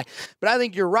freshman guy. But I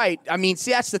think you're right. I mean,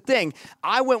 see, that's the thing.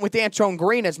 I went with Antone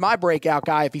Green as my breakout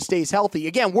guy if he stays healthy.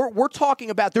 Again, we're talking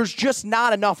about there's just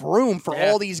not enough room for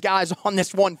all these guys on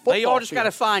this one football They all just got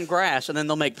to find grass, and then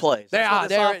they'll make plays. That's what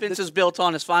this offense is built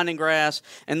on, is finding grass,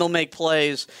 and they'll make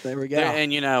plays. There we go.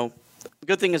 And, the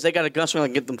good thing is they got a gunslinger that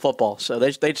can get them football, so they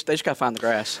just got to find the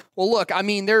grass. Well, look, I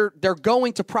mean, they're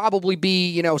going to probably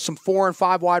be, some 4 and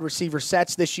 5 wide receiver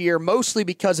sets this year, mostly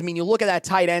because, I mean, you look at that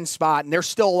tight end spot, and there's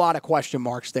still a lot of question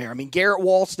marks there. I mean, Garrett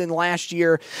Walston last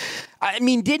year,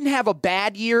 didn't have a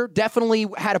bad year, definitely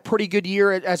had a pretty good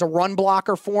year as a run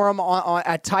blocker for him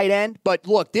at tight end. But,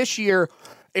 look, this year,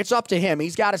 it's up to him.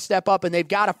 He's got to step up, and they've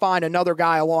got to find another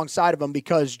guy alongside of him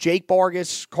because Jake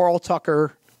Bargas, Carl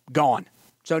Tucker, gone.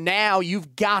 So now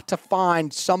you've got to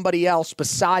find somebody else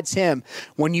besides him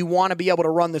when you want to be able to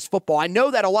run this football. I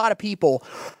know that a lot of people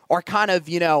are kind of,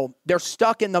 they're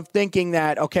stuck in the thinking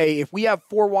that, okay, if we have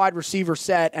 4 wide receiver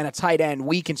set and a tight end,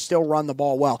 we can still run the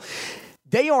ball well.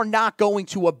 They are not going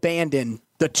to abandon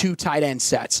the 2 tight end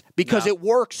sets because it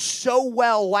worked so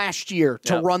well last year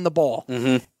to run the ball.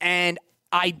 Mm-hmm. And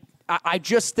I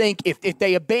just think if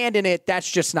they abandon it,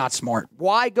 that's just not smart.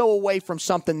 Why go away from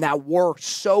something that worked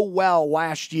so well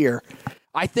last year?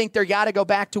 I think they got to go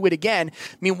back to it again.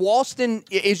 I mean, Walston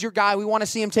is your guy. We want to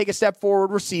see him take a step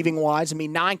forward receiving-wise. I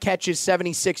mean, 9 catches,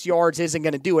 76 yards isn't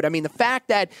going to do it. I mean, the fact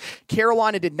that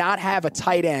Carolina did not have a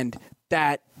tight end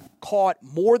that caught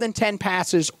more than 10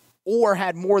 passes or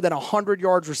had more than 100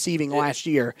 yards receiving last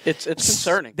year. It's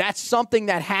concerning. That's something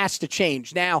that has to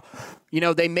change. Now,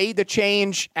 they made the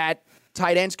change at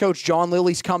tight ends coach John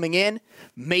Lilly's coming in.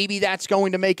 Maybe that's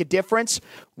going to make a difference.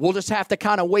 We'll just have to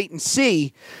kind of wait and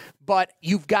see. But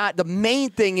you've got the main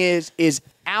thing is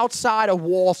outside of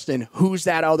Walston, who's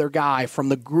that other guy from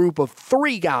the group of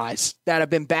 3 guys that have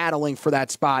been battling for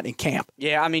that spot in camp?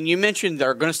 Yeah, I mean, you mentioned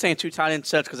they're going to stay in 2 tight end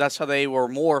sets because that's how they were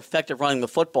more effective running the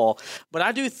football. But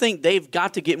I do think they've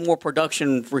got to get more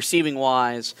production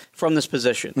receiving-wise from this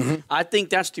position. Mm-hmm. I think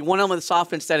that's the one element of this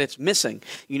offense that it's missing.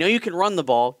 You know you can run the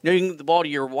ball. You know you can get the ball to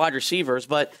your wide receivers.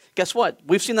 But guess what?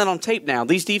 We've seen that on tape now.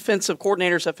 These defensive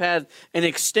coordinators have had an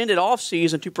extended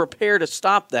offseason to prepare to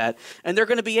stop that, and they're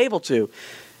going to be able to.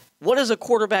 What is a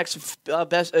quarterback's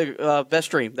best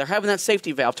dream? They're having that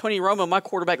safety valve. Tony Romo, my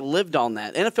quarterback, lived on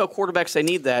that. NFL quarterbacks, they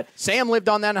need that. Sam lived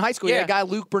on that in high school. Yeah. He had a guy,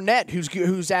 Luke Burnett,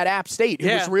 who's at App State, who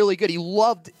was really good. He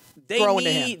loved throwing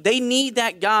to him. They need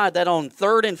that guy that on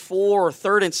 3rd and 4 or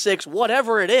 3rd and 6,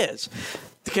 whatever it is,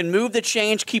 can move the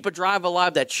change, keep a drive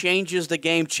alive that changes the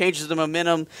game, changes the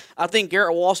momentum. I think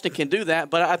Garrett Walston can do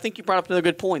that, but I think you brought up another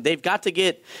good point. They've got to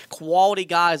get quality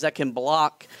guys that can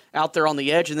block out there on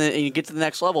the edge and then you get to the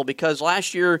next level, because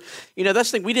last year,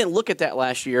 that's the thing, we didn't look at that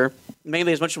last year,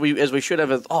 mainly as much as we should have.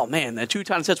 The 2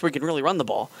 tight sets where we can really run the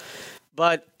ball.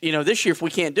 But, this year, if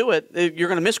we can't do it, you're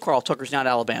going to miss Carl Tucker's down at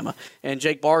Alabama. And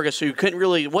Jake Vargas, who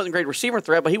wasn't a great receiver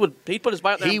threat, but he'd put his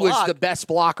body out there and block. He was the best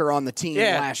blocker on the team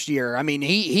last year. I mean,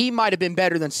 he might have been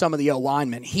better than some of the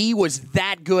O-linemen. He was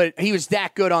that good. He was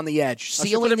that good on the edge.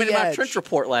 Sealing the edge. In my trench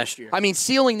report last year. I mean,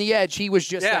 sealing the edge, he was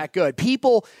just that good.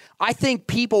 I think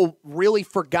people really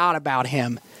forgot about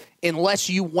him unless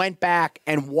you went back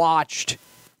and watched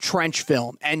trench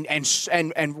film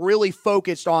and really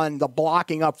focused on the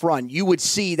blocking up front. You would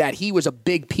see that he was a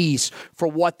big piece for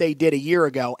what they did a year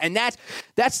ago. And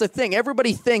that's the thing.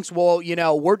 Everybody thinks, well,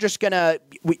 we're just going to,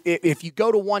 if you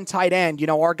go to 1 tight end,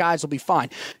 our guys will be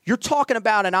fine. You're talking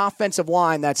about an offensive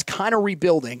line that's kind of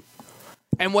rebuilding.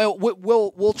 And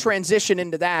we'll transition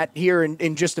into that here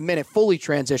in just a minute, fully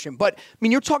transition. But,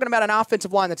 you're talking about an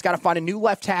offensive line that's got to find a new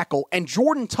left tackle. And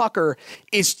Jordan Tucker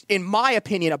is, in my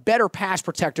opinion, a better pass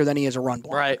protector than he is a run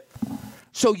blocker. Right.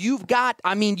 So you have got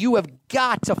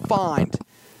to find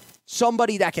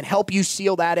somebody that can help you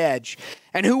seal that edge.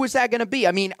 And who is that going to be?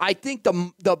 I think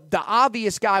the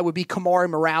obvious guy would be Kamari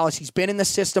Morales. He's been in the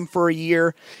system for a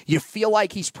year. You feel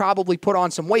like he's probably put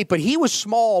on some weight, but he was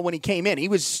small when he came in. He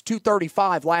was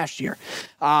 235 last year.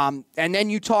 And then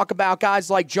you talk about guys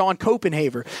like John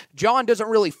Copenhaver. John doesn't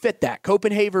really fit that.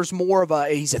 Copenhaver's more of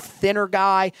he's a thinner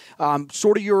guy,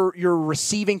 sort of your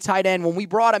receiving tight end. When we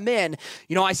brought him in,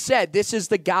 I said this is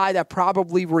the guy that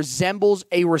probably resembles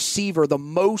a receiver the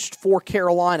most for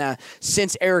Carolina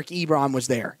since Eric Ebron was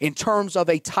there in terms of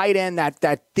a tight end,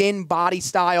 that thin body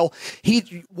style.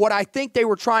 What I think they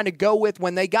were trying to go with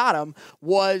when they got him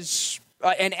was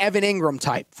an Evan Ingram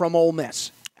type from Ole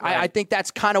Miss. Right. I think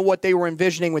that's kind of what they were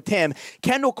envisioning with him.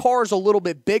 Kendall Carr's a little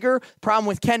bit bigger. Problem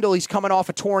with Kendall, he's coming off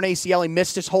a torn ACL. He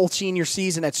missed his whole senior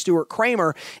season at Stuart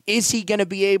Kramer. Is he going to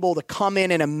be able to come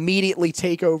in and immediately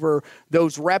take over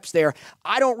those reps there?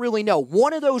 I don't really know.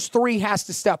 One of those 3 has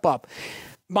to step up.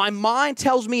 My mind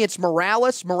tells me it's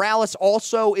Morales. Morales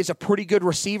also is a pretty good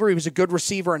receiver. He was a good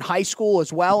receiver in high school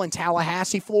as well in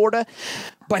Tallahassee, Florida.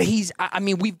 But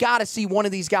we've got to see one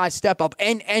of these guys step up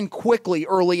and quickly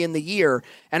early in the year.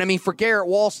 And for Garrett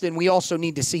Walston, we also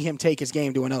need to see him take his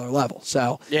game to another level.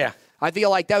 So yeah, I feel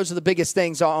like those are the biggest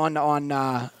things on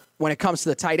when it comes to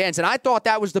the tight ends. And I thought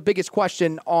that was the biggest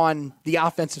question on the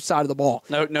offensive side of the ball.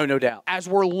 No doubt. As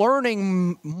we're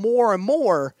learning more and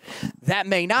more, that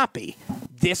may not be.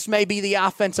 This may be the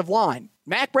offensive line.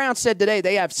 Mack Brown said today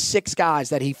they have 6 guys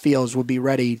that he feels would be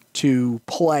ready to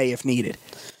play if needed.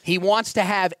 He wants to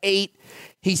have 8.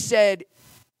 He said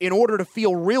in order to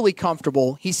feel really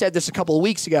comfortable, he said this a couple of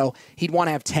weeks ago, he'd want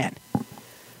to have 10.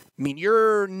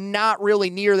 You're not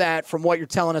really near that from what you're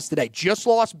telling us today. Just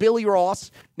lost Billy Ross.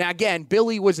 Now, again,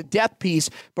 Billy was a depth piece,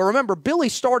 but remember, Billy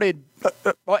started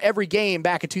every game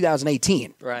back in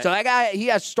 2018. Right. So that guy, he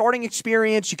has starting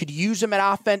experience. You could use him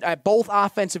at both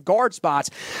offensive guard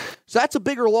spots. So that's a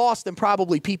bigger loss than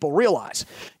probably people realize.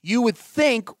 You would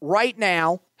think right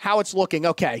now how it's looking,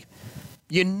 okay,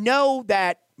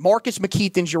 that Marcus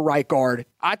McKeithen's your right guard.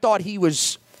 I thought he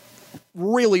was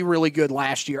really, really good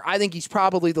last year. I think he's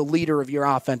probably the leader of your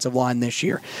offensive line this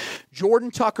year.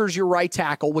 Jordan Tucker's your right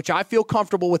tackle, which I feel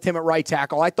comfortable with him at right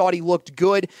tackle. I thought he looked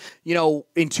good,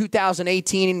 in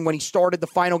 2018 when he started the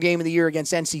final game of the year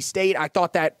against NC State. I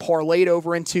thought that parlayed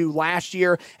over into last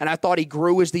year, and I thought he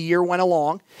grew as the year went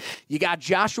along. You got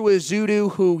Joshua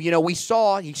Ezeudu, who, we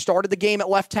saw, he started the game at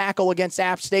left tackle against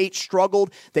App State,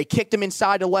 struggled. They kicked him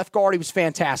inside to left guard. He was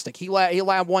fantastic. He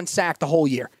allowed 1 sack the whole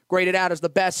year. graded out as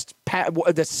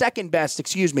the second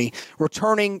best,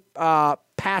 returning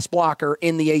pass blocker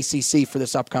in the ACC for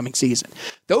this upcoming season.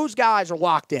 Those guys are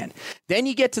locked in. Then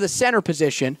you get to the center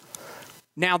position.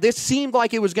 Now, this seemed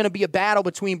like it was going to be a battle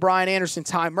between Brian Anderson and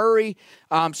Ty Murray.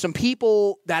 Some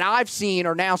people that I've seen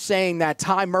are now saying that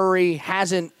Ty Murray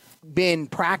hasn't been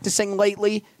practicing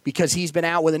lately because he's been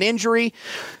out with an injury.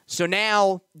 So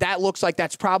now that looks like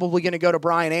that's probably going to go to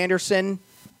Brian Anderson.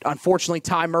 Unfortunately,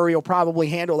 Ty Murray will probably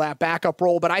handle that backup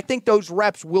role, but I think those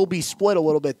reps will be split a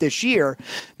little bit this year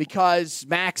because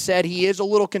Max said he is a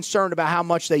little concerned about how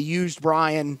much they used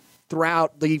Brian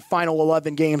throughout the final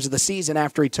 11 games of the season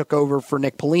after he took over for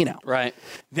Nick Polino. Right.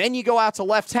 Then you go out to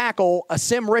left tackle.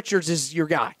 Asim Richards is your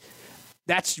guy.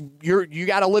 You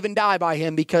got to live and die by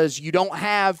him because you don't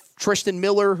have Tristan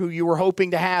Miller, who you were hoping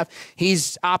to have.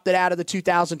 He's opted out of the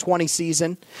 2020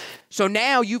 season. So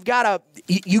now you've got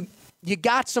you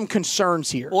got some concerns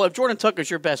here. Well, if Jordan Tucker's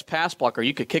your best pass blocker,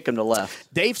 you could kick him to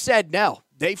left. They've said no.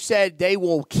 They've said they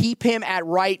will keep him at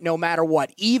right no matter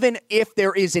what. Even if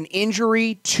there is an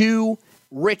injury to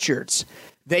Richards,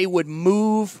 they would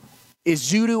move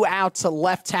Izzudu out to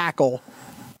left tackle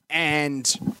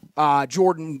and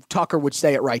Jordan Tucker would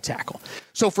stay at right tackle.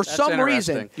 So for some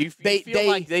reason, you feel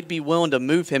like they'd be willing to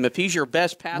move him if he's your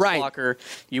best pass blocker.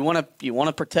 You want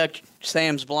to protect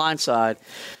Sam's blind side.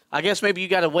 I guess maybe you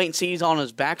got to wait and see he's on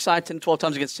his backside 10, 12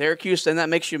 times against Syracuse, then that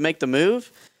makes you make the move.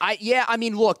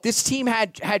 Look, this team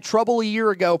had trouble a year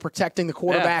ago protecting the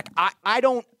quarterback. Yeah.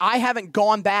 I haven't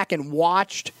gone back and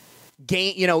watched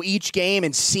each game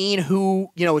and seen who,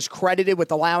 is credited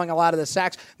with allowing a lot of the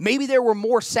sacks. Maybe there were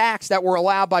more sacks that were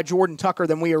allowed by Jordan Tucker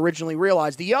than we originally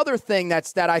realized. The other thing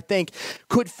that I think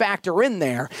could factor in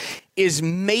there is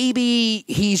maybe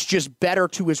he's just better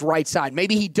to his right side.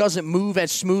 Maybe he doesn't move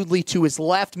as smoothly to his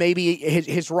left. Maybe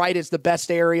his right is the best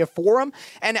area for him,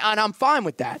 and I'm fine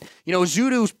with that.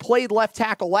 Zudu's played left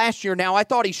tackle last year. Now, I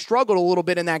thought he struggled a little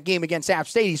bit in that game against App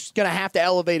State. He's going to have to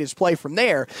elevate his play from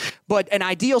there, but an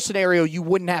ideal scenario, you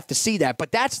wouldn't have to see that.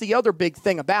 But that's the other big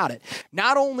thing about it.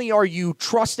 Not only are you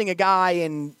trusting a guy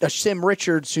in Asim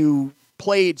Richards who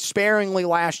played sparingly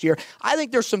last year, I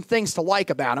think there's some things to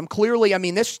like about him. Clearly,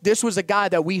 this was a guy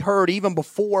that we heard even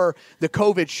before the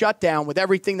COVID shutdown with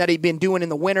everything that he'd been doing in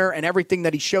the winter and everything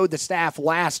that he showed the staff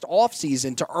last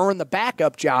offseason to earn the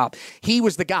backup job. He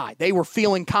was the guy. They were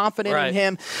feeling confident in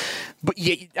him. But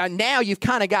now you've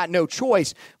kind of got no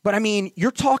choice. But, you're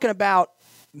talking about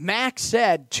Max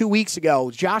said 2 weeks ago,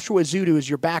 Joshua Izzudu is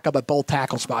your backup at both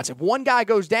tackle spots. If one guy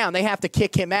goes down, they have to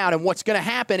kick him out. And what's going to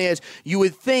happen is you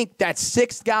would think that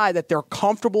sixth guy that they're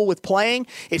comfortable with playing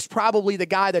is probably the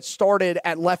guy that started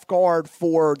at left guard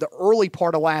for the early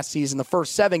part of last season, the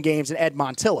first 7 games, in Ed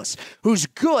Montilus, who's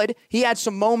good. He had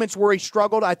some moments where he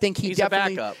struggled. I think he's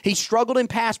definitely he struggled in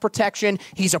pass protection.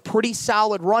 He's a pretty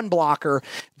solid run blocker.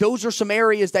 Those are some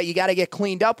areas that you got to get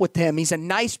cleaned up with him. He's a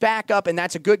nice backup, and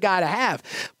that's a good guy to have.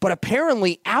 But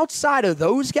apparently, outside of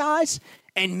those guys,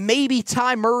 and maybe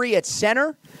Ty Murray at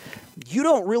center, you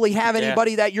don't really have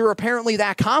anybody that you're apparently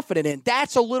that confident in.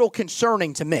 That's a little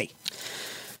concerning to me.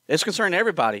 It's concerning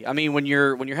everybody. When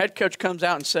your head coach comes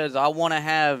out and says, I want to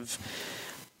have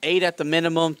 8 at the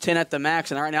minimum, 10 at the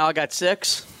max, and right now I got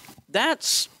 6,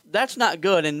 that's not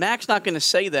good. And Mac's not going to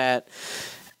say that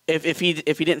if he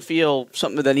didn't feel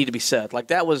something that needed to be said. Like,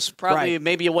 that was probably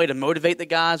maybe a way to motivate the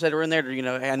guys that are in there to,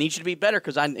 hey, I need you to be better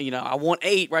because I want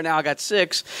 8. Right now I got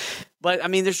 6. But,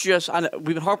 there's we've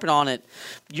been harping on it.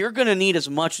 You're going to need as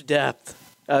much depth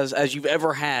as you've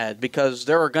ever had because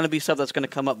there are going to be stuff that's going to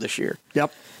come up this year.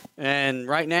 Yep. And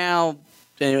right now,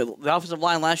 the offensive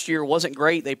line last year wasn't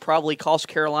great. They probably cost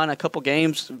Carolina a couple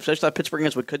games, especially that Pittsburgh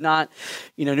against, we could not,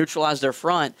 neutralize their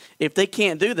front. If they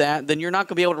can't do that, then you're not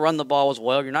going to be able to run the ball as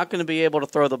well. You're not going to be able to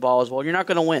throw the ball as well. You're not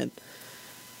going to win.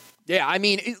 Yeah,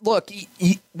 look,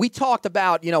 we talked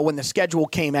about, when the schedule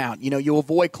came out, you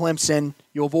avoid Clemson,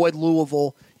 you avoid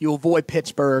Louisville, you avoid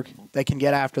Pittsburgh. They can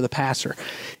get after the passer.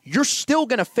 You're still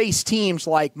going to face teams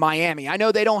like Miami. I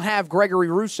know they don't have Gregory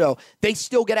Rousseau. They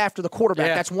still get after the quarterback.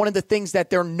 Yeah. That's one of the things that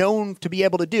they're known to be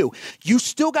able to do. You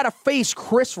still got to face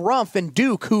Chris Rumph and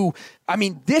Duke, who,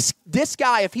 this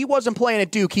guy, if he wasn't playing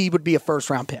at Duke, he would be a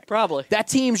first-round pick. Probably. That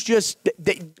team's just,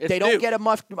 they don't get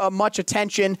much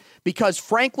attention because,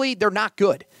 frankly, they're not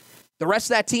good. The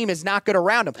rest of that team is not good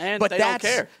around them. And they don't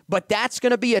care. But that's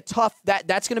going to be a tough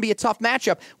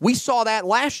matchup. We saw that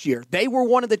last year. They were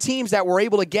one of the teams that were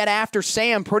able to get after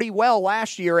Sam pretty well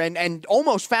last year and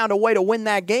almost found a way to win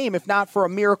that game, if not for a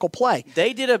miracle play.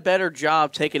 They did a better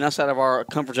job taking us out of our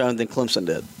comfort zone than Clemson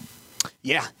did.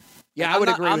 Yeah. Yeah, I would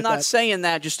agree with that. I'm not saying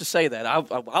that just to say that. I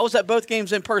was at both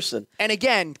games in person. And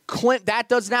again, that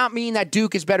does not mean that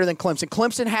Duke is better than Clemson.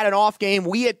 Clemson had an off game.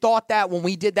 We had thought that when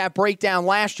we did that breakdown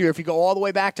last year. If you go all the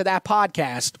way back to that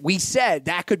podcast, we said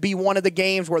that could be one of the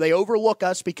games where they overlook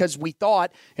us because we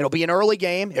thought it'll be an early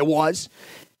game. It was.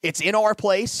 It's in our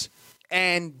place,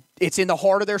 and it's in the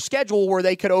heart of their schedule where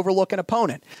they could overlook an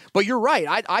opponent. But you're right.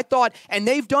 I thought, and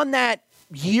they've done that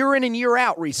year in and year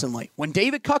out recently. When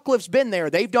David Cutcliffe's been there,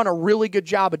 they've done a really good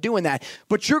job of doing that.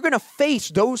 But you're going to face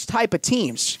those type of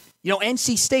teams. You know,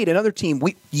 NC State, another team,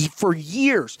 for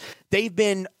years, they've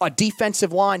been a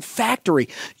defensive line factory.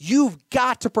 You've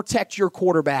got to protect your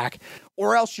quarterback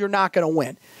or else you're not going to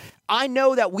win. I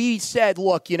know that we said,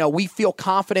 look, you know, we feel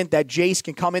confident that Jace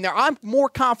can come in there. I'm more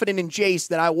confident in Jace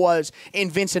than I was in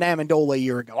Vincent Amendola a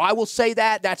year ago. I will say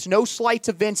that. That's no slight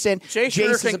to Vincent. Jace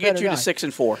Ruder can get you to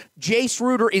 6-4. Jace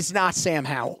Ruder is not Sam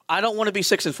Howell. I don't want to be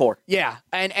 6-4. Yeah,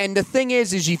 and the thing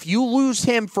is if you lose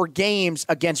him for games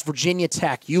against Virginia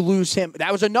Tech, you lose him.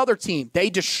 That was another team. They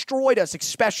destroyed us,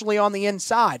 especially on the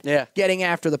inside, getting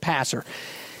after the passer.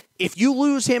 If you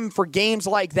lose him for games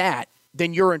like that,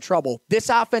 then you're in trouble. This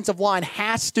offensive line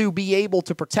has to be able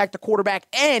to protect the quarterback,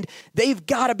 and they've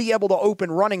got to be able to open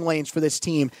running lanes for this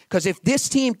team, because if this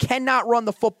team cannot run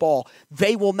the football,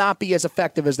 they will not be as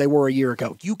effective as they were a year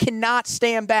ago. You cannot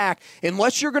stand back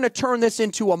unless you're going to turn this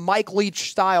into a Mike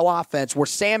Leach-style offense where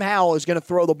Sam Howell is going to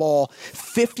throw the ball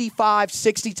 55,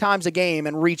 60 times a game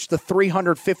and reach the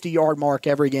 350-yard mark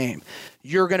every game.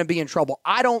 You're going to be in trouble.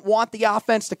 I don't want the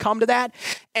offense to come to that,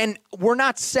 and we're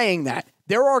not saying that.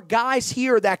 There are guys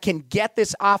here that can get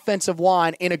this offensive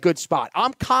line in a good spot.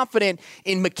 I'm confident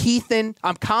in McKeithen.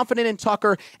 I'm confident in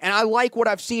Tucker. And I like what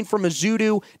I've seen from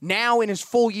Azudu. Now in his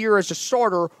full year as a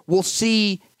starter, we'll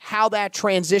see how that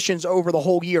transitions over the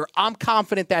whole year. I'm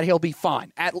confident that he'll be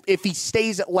fine if he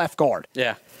stays at left guard.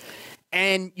 Yeah.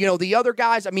 And, you know, the other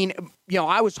guys, I mean, you know,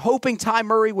 I was hoping Ty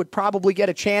Murray would probably get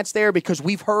a chance there because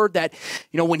we've heard that,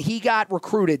 you know, when he got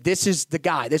recruited, this is the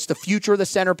guy. This is the future of the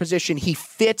center position. He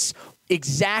fits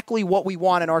exactly what we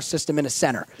want in our system in a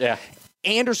center. Yeah.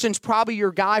 Anderson's probably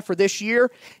your guy for this year.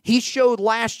 He showed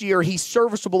last year he's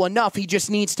serviceable enough. He just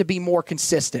needs to be more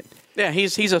consistent. Yeah,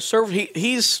 he's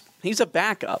a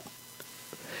backup.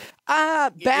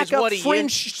 Backup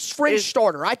fringe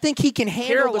starter. I think he can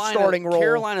handle the starting role.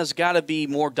 Carolina's got to be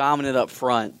more dominant up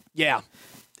front. Yeah.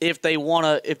 If they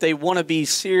want to be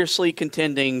seriously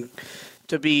contending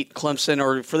to beat Clemson,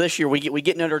 or for this year we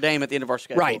get Notre Dame at the end of our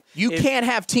schedule. Right. You can't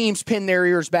have teams pin their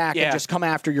ears back and just come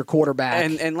after your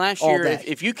quarterback. And last year,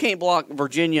 if you can't block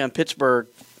Virginia and Pittsburgh,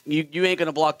 you ain't going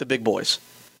to block the big boys.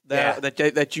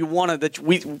 That you want to, that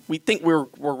we think we're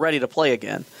ready to play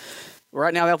again.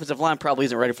 Right now, the offensive line probably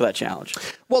isn't ready for that challenge.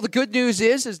 Well, the good news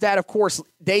is that, of course,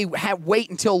 they wait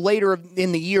until later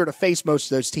in the year to face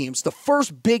most of those teams. The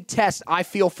first big test I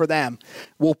feel for them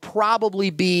will probably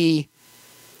be,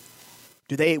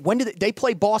 when do they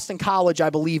play Boston College, I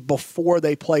believe, before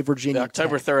they play Virginia Tech.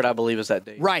 October 3rd, I believe, is that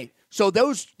date. Right. So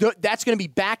that's going to be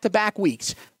back-to-back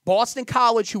weeks. Boston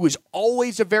College, who is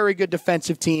always a very good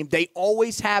defensive team, they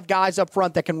always have guys up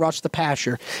front that can rush the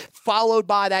passer, followed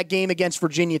by that game against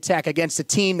Virginia Tech, against a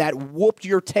team that whooped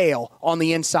your tail on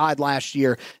the inside last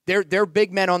year. Their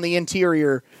big men on the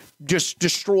interior just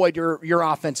destroyed your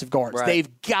offensive guards. Right.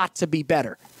 They've got to be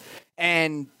better.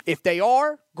 And if they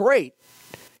are, great.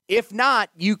 If not,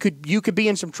 you could be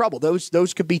in some trouble.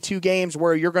 Those could be two games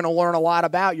where you're going to learn a lot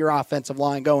about your offensive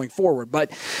line going forward.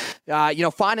 But,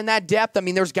 finding that depth, I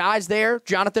mean, there's guys there.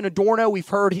 Jonathan Adorno, we've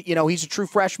heard, he's a true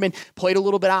freshman, played a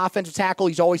little bit of offensive tackle.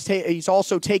 He's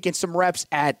also taken some reps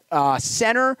at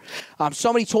center.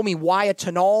 Somebody told me Wyatt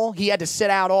Tanal, he had to sit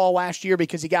out all last year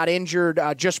because he got injured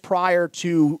just prior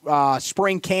to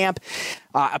spring camp.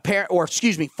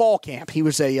 Fall camp. He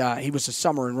was a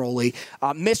summer enrollee.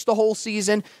 Missed the whole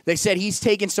season. They said he's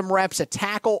taking some reps at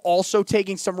tackle, also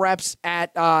taking some reps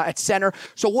at center.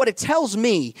 So what it tells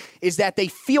me is that they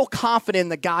feel confident in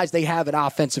the guys they have at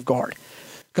offensive guard.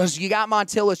 Because you got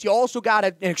Montilus. You also got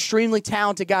an extremely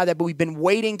talented guy that we've been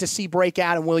waiting to see break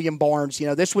out in William Barnes.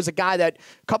 This was a guy that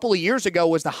a couple of years ago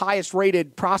was the highest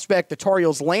rated prospect the Tar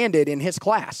Heels landed in his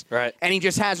class. Right. And he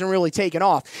just hasn't really taken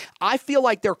off. I feel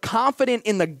like they're confident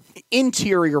in the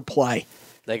interior play.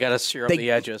 They got to steer up the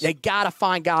edges. They got to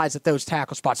find guys at those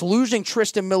tackle spots. Losing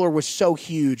Tristan Miller was so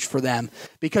huge for them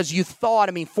because you thought,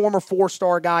 former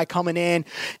 4-star guy coming in,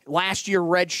 last year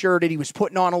redshirted, he was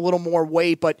putting on a little more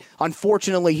weight, but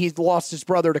unfortunately he's lost his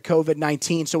brother to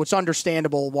COVID-19, so it's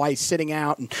understandable why he's sitting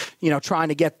out and, trying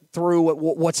to get through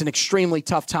what's an extremely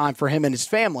tough time for him and his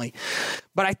family.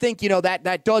 But I think,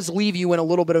 that does leave you in a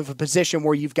little bit of a position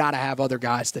where you've got to have other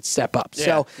guys that step up. Yeah,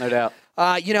 so, no doubt.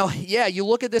 You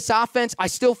look at this offense, I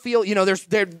still feel,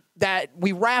 that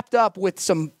we wrapped up with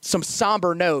some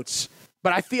somber notes.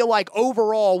 But I feel like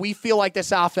overall, we feel like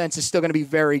this offense is still going to be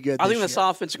very good. I think this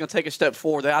offense is going to take a step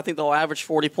forward. I think they'll average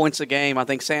 40 points a game. I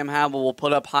think Sam Howell will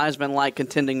put up Heisman-like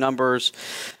contending numbers.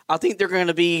 I think they're going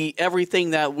to be everything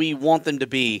that we want them to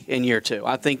be in year 2.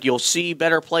 I think you'll see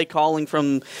better play calling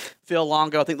from Phil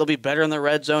Longo. I think they'll be better in the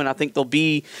red zone. I think there'll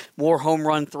be more home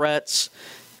run threats.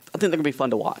 I think they're going to be fun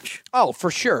to watch. Oh,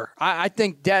 for sure. I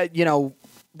think that,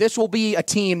 this will be a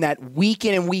team that week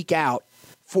in and week out,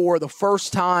 for the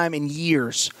first time in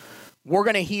years, we're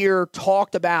going to hear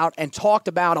talked about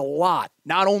a lot,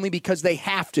 not only because they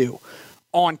have to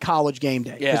on College Game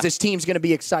Day, because this team's going to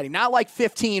be exciting. Not like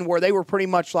 15 where they were pretty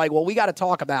much like, well, we got to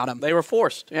talk about them. They were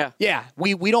forced, yeah. Yeah,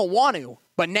 we don't want to,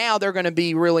 but now they're going to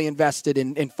be really invested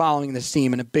in following this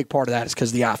team, and a big part of that is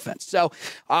because of the offense. So,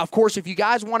 of course, if you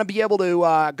guys want to be able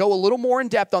to go a little more in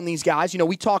depth on these guys,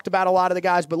 we talked about a lot of the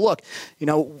guys, but look,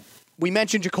 we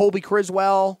mentioned Jacoby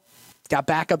Criswell, got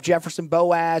backup Jefferson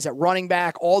Boaz at running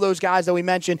back, all those guys that we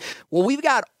mentioned. Well, we've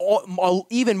got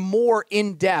even more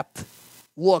in-depth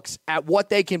looks at what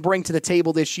they can bring to the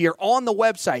table this year on the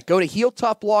website. Go to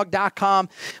HeelToughBlog.com.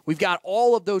 We've got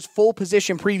all of those full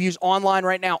position previews online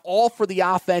right now, all for the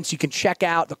offense. You can check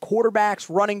out the quarterbacks,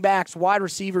 running backs, wide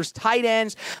receivers, tight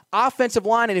ends, offensive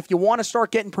line, and if you want to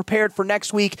start getting prepared for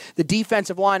next week, the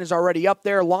defensive line is already up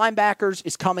there. Linebackers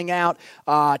is coming out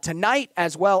tonight,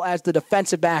 as well as the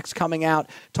defensive backs coming out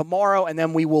tomorrow, and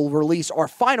then we will release our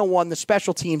final one, the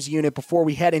special teams unit, before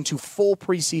we head into full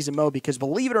preseason mode, because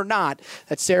believe it or not,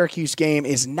 that Syracuse game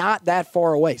is not that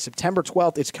far away. September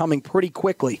 12th, it's coming pretty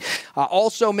quickly.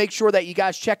 Also, make sure that you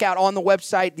guys check out on the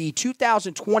website the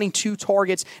 2022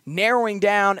 targets, narrowing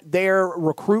down their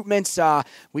recruitments.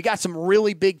 We got some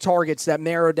really big targets that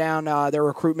narrow down their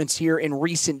recruitments here in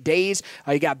recent days.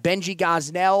 You got Benji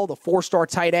Gosnell, the 4-star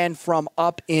tight end from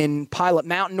up in Pilot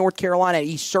Mountain, North Carolina at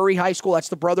East Surrey High School. That's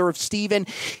the brother of Steven.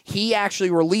 He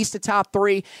actually released the top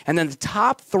 3, and then the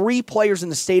top 3 players in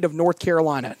the state of North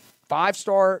Carolina.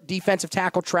 5-star defensive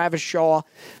tackle Travis Shaw,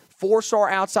 4-star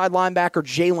outside linebacker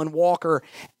Jalen Walker,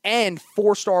 and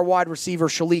 4-star wide receiver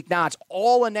Shalik Knotts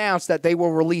all announced that they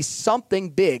will release something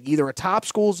big, either a top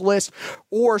schools list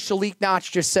or Shalik Knotts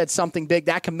just said something big.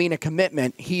 That can mean a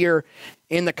commitment here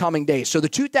in the coming days. So the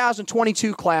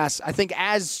 2022 class, I think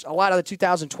as a lot of the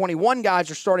 2021 guys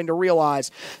are starting to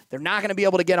realize, they're not going to be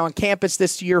able to get on campus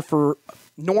this year for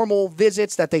normal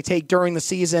visits that they take during the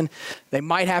season. They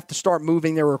might have to start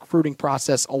moving their recruiting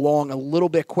process along a little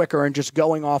bit quicker and just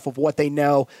going off of what they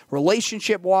know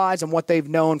relationship-wise and what they've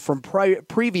known from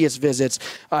previous visits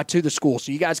to the school.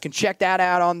 So you guys can check that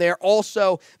out on there.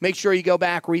 Also, make sure you go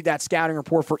back, read that scouting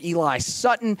report for Eli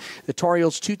Sutton, the Tar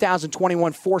Heels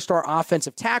 2021 4-star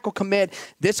offensive tackle commit.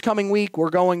 This coming week, we're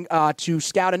going to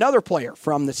scout another player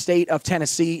from the state of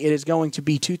Tennessee. It is going to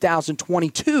be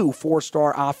 2022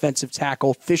 4-star offensive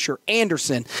tackle Fisher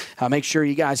Anderson. Make sure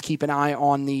you guys keep an eye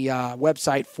on the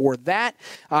website for that.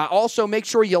 Also, make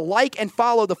sure you like and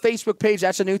follow the Facebook page.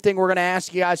 That's a new thing we're going to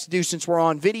ask you guys to do since we're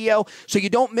on video, so you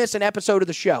don't miss an episode of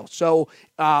the show. So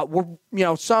we're,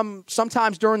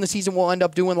 sometimes during the season we'll end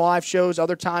up doing live shows.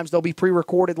 Other times they'll be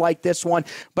pre-recorded like this one.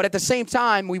 But at the same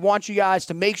time, we want you guys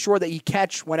to make sure that you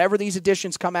catch whenever these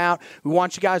editions come out. We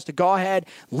want you guys to go ahead,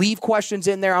 leave questions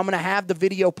in there. I'm going to have the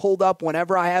video pulled up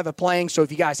whenever I have it playing. So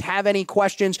if you guys have any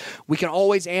questions, we can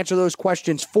always answer those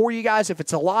questions for you guys. If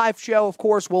it's a live show, of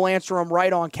course, we'll answer them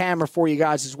right on camera for you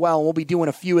guys as well. And we'll be doing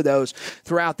a few of those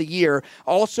throughout the year.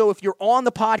 Also, if you're on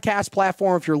the podcast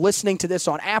platform, if you're listening to this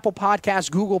on Apple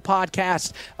Podcasts, Google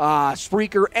Podcasts,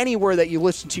 Spreaker, anywhere that you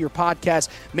listen to your podcast,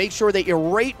 make sure that you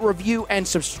rate, review, and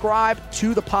subscribe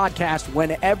to the podcast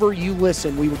whenever you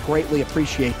listen. We would greatly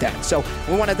appreciate that. So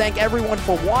we want to thank everyone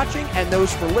for watching and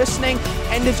those for listening.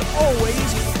 And as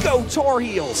always, go Tar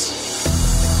Heels!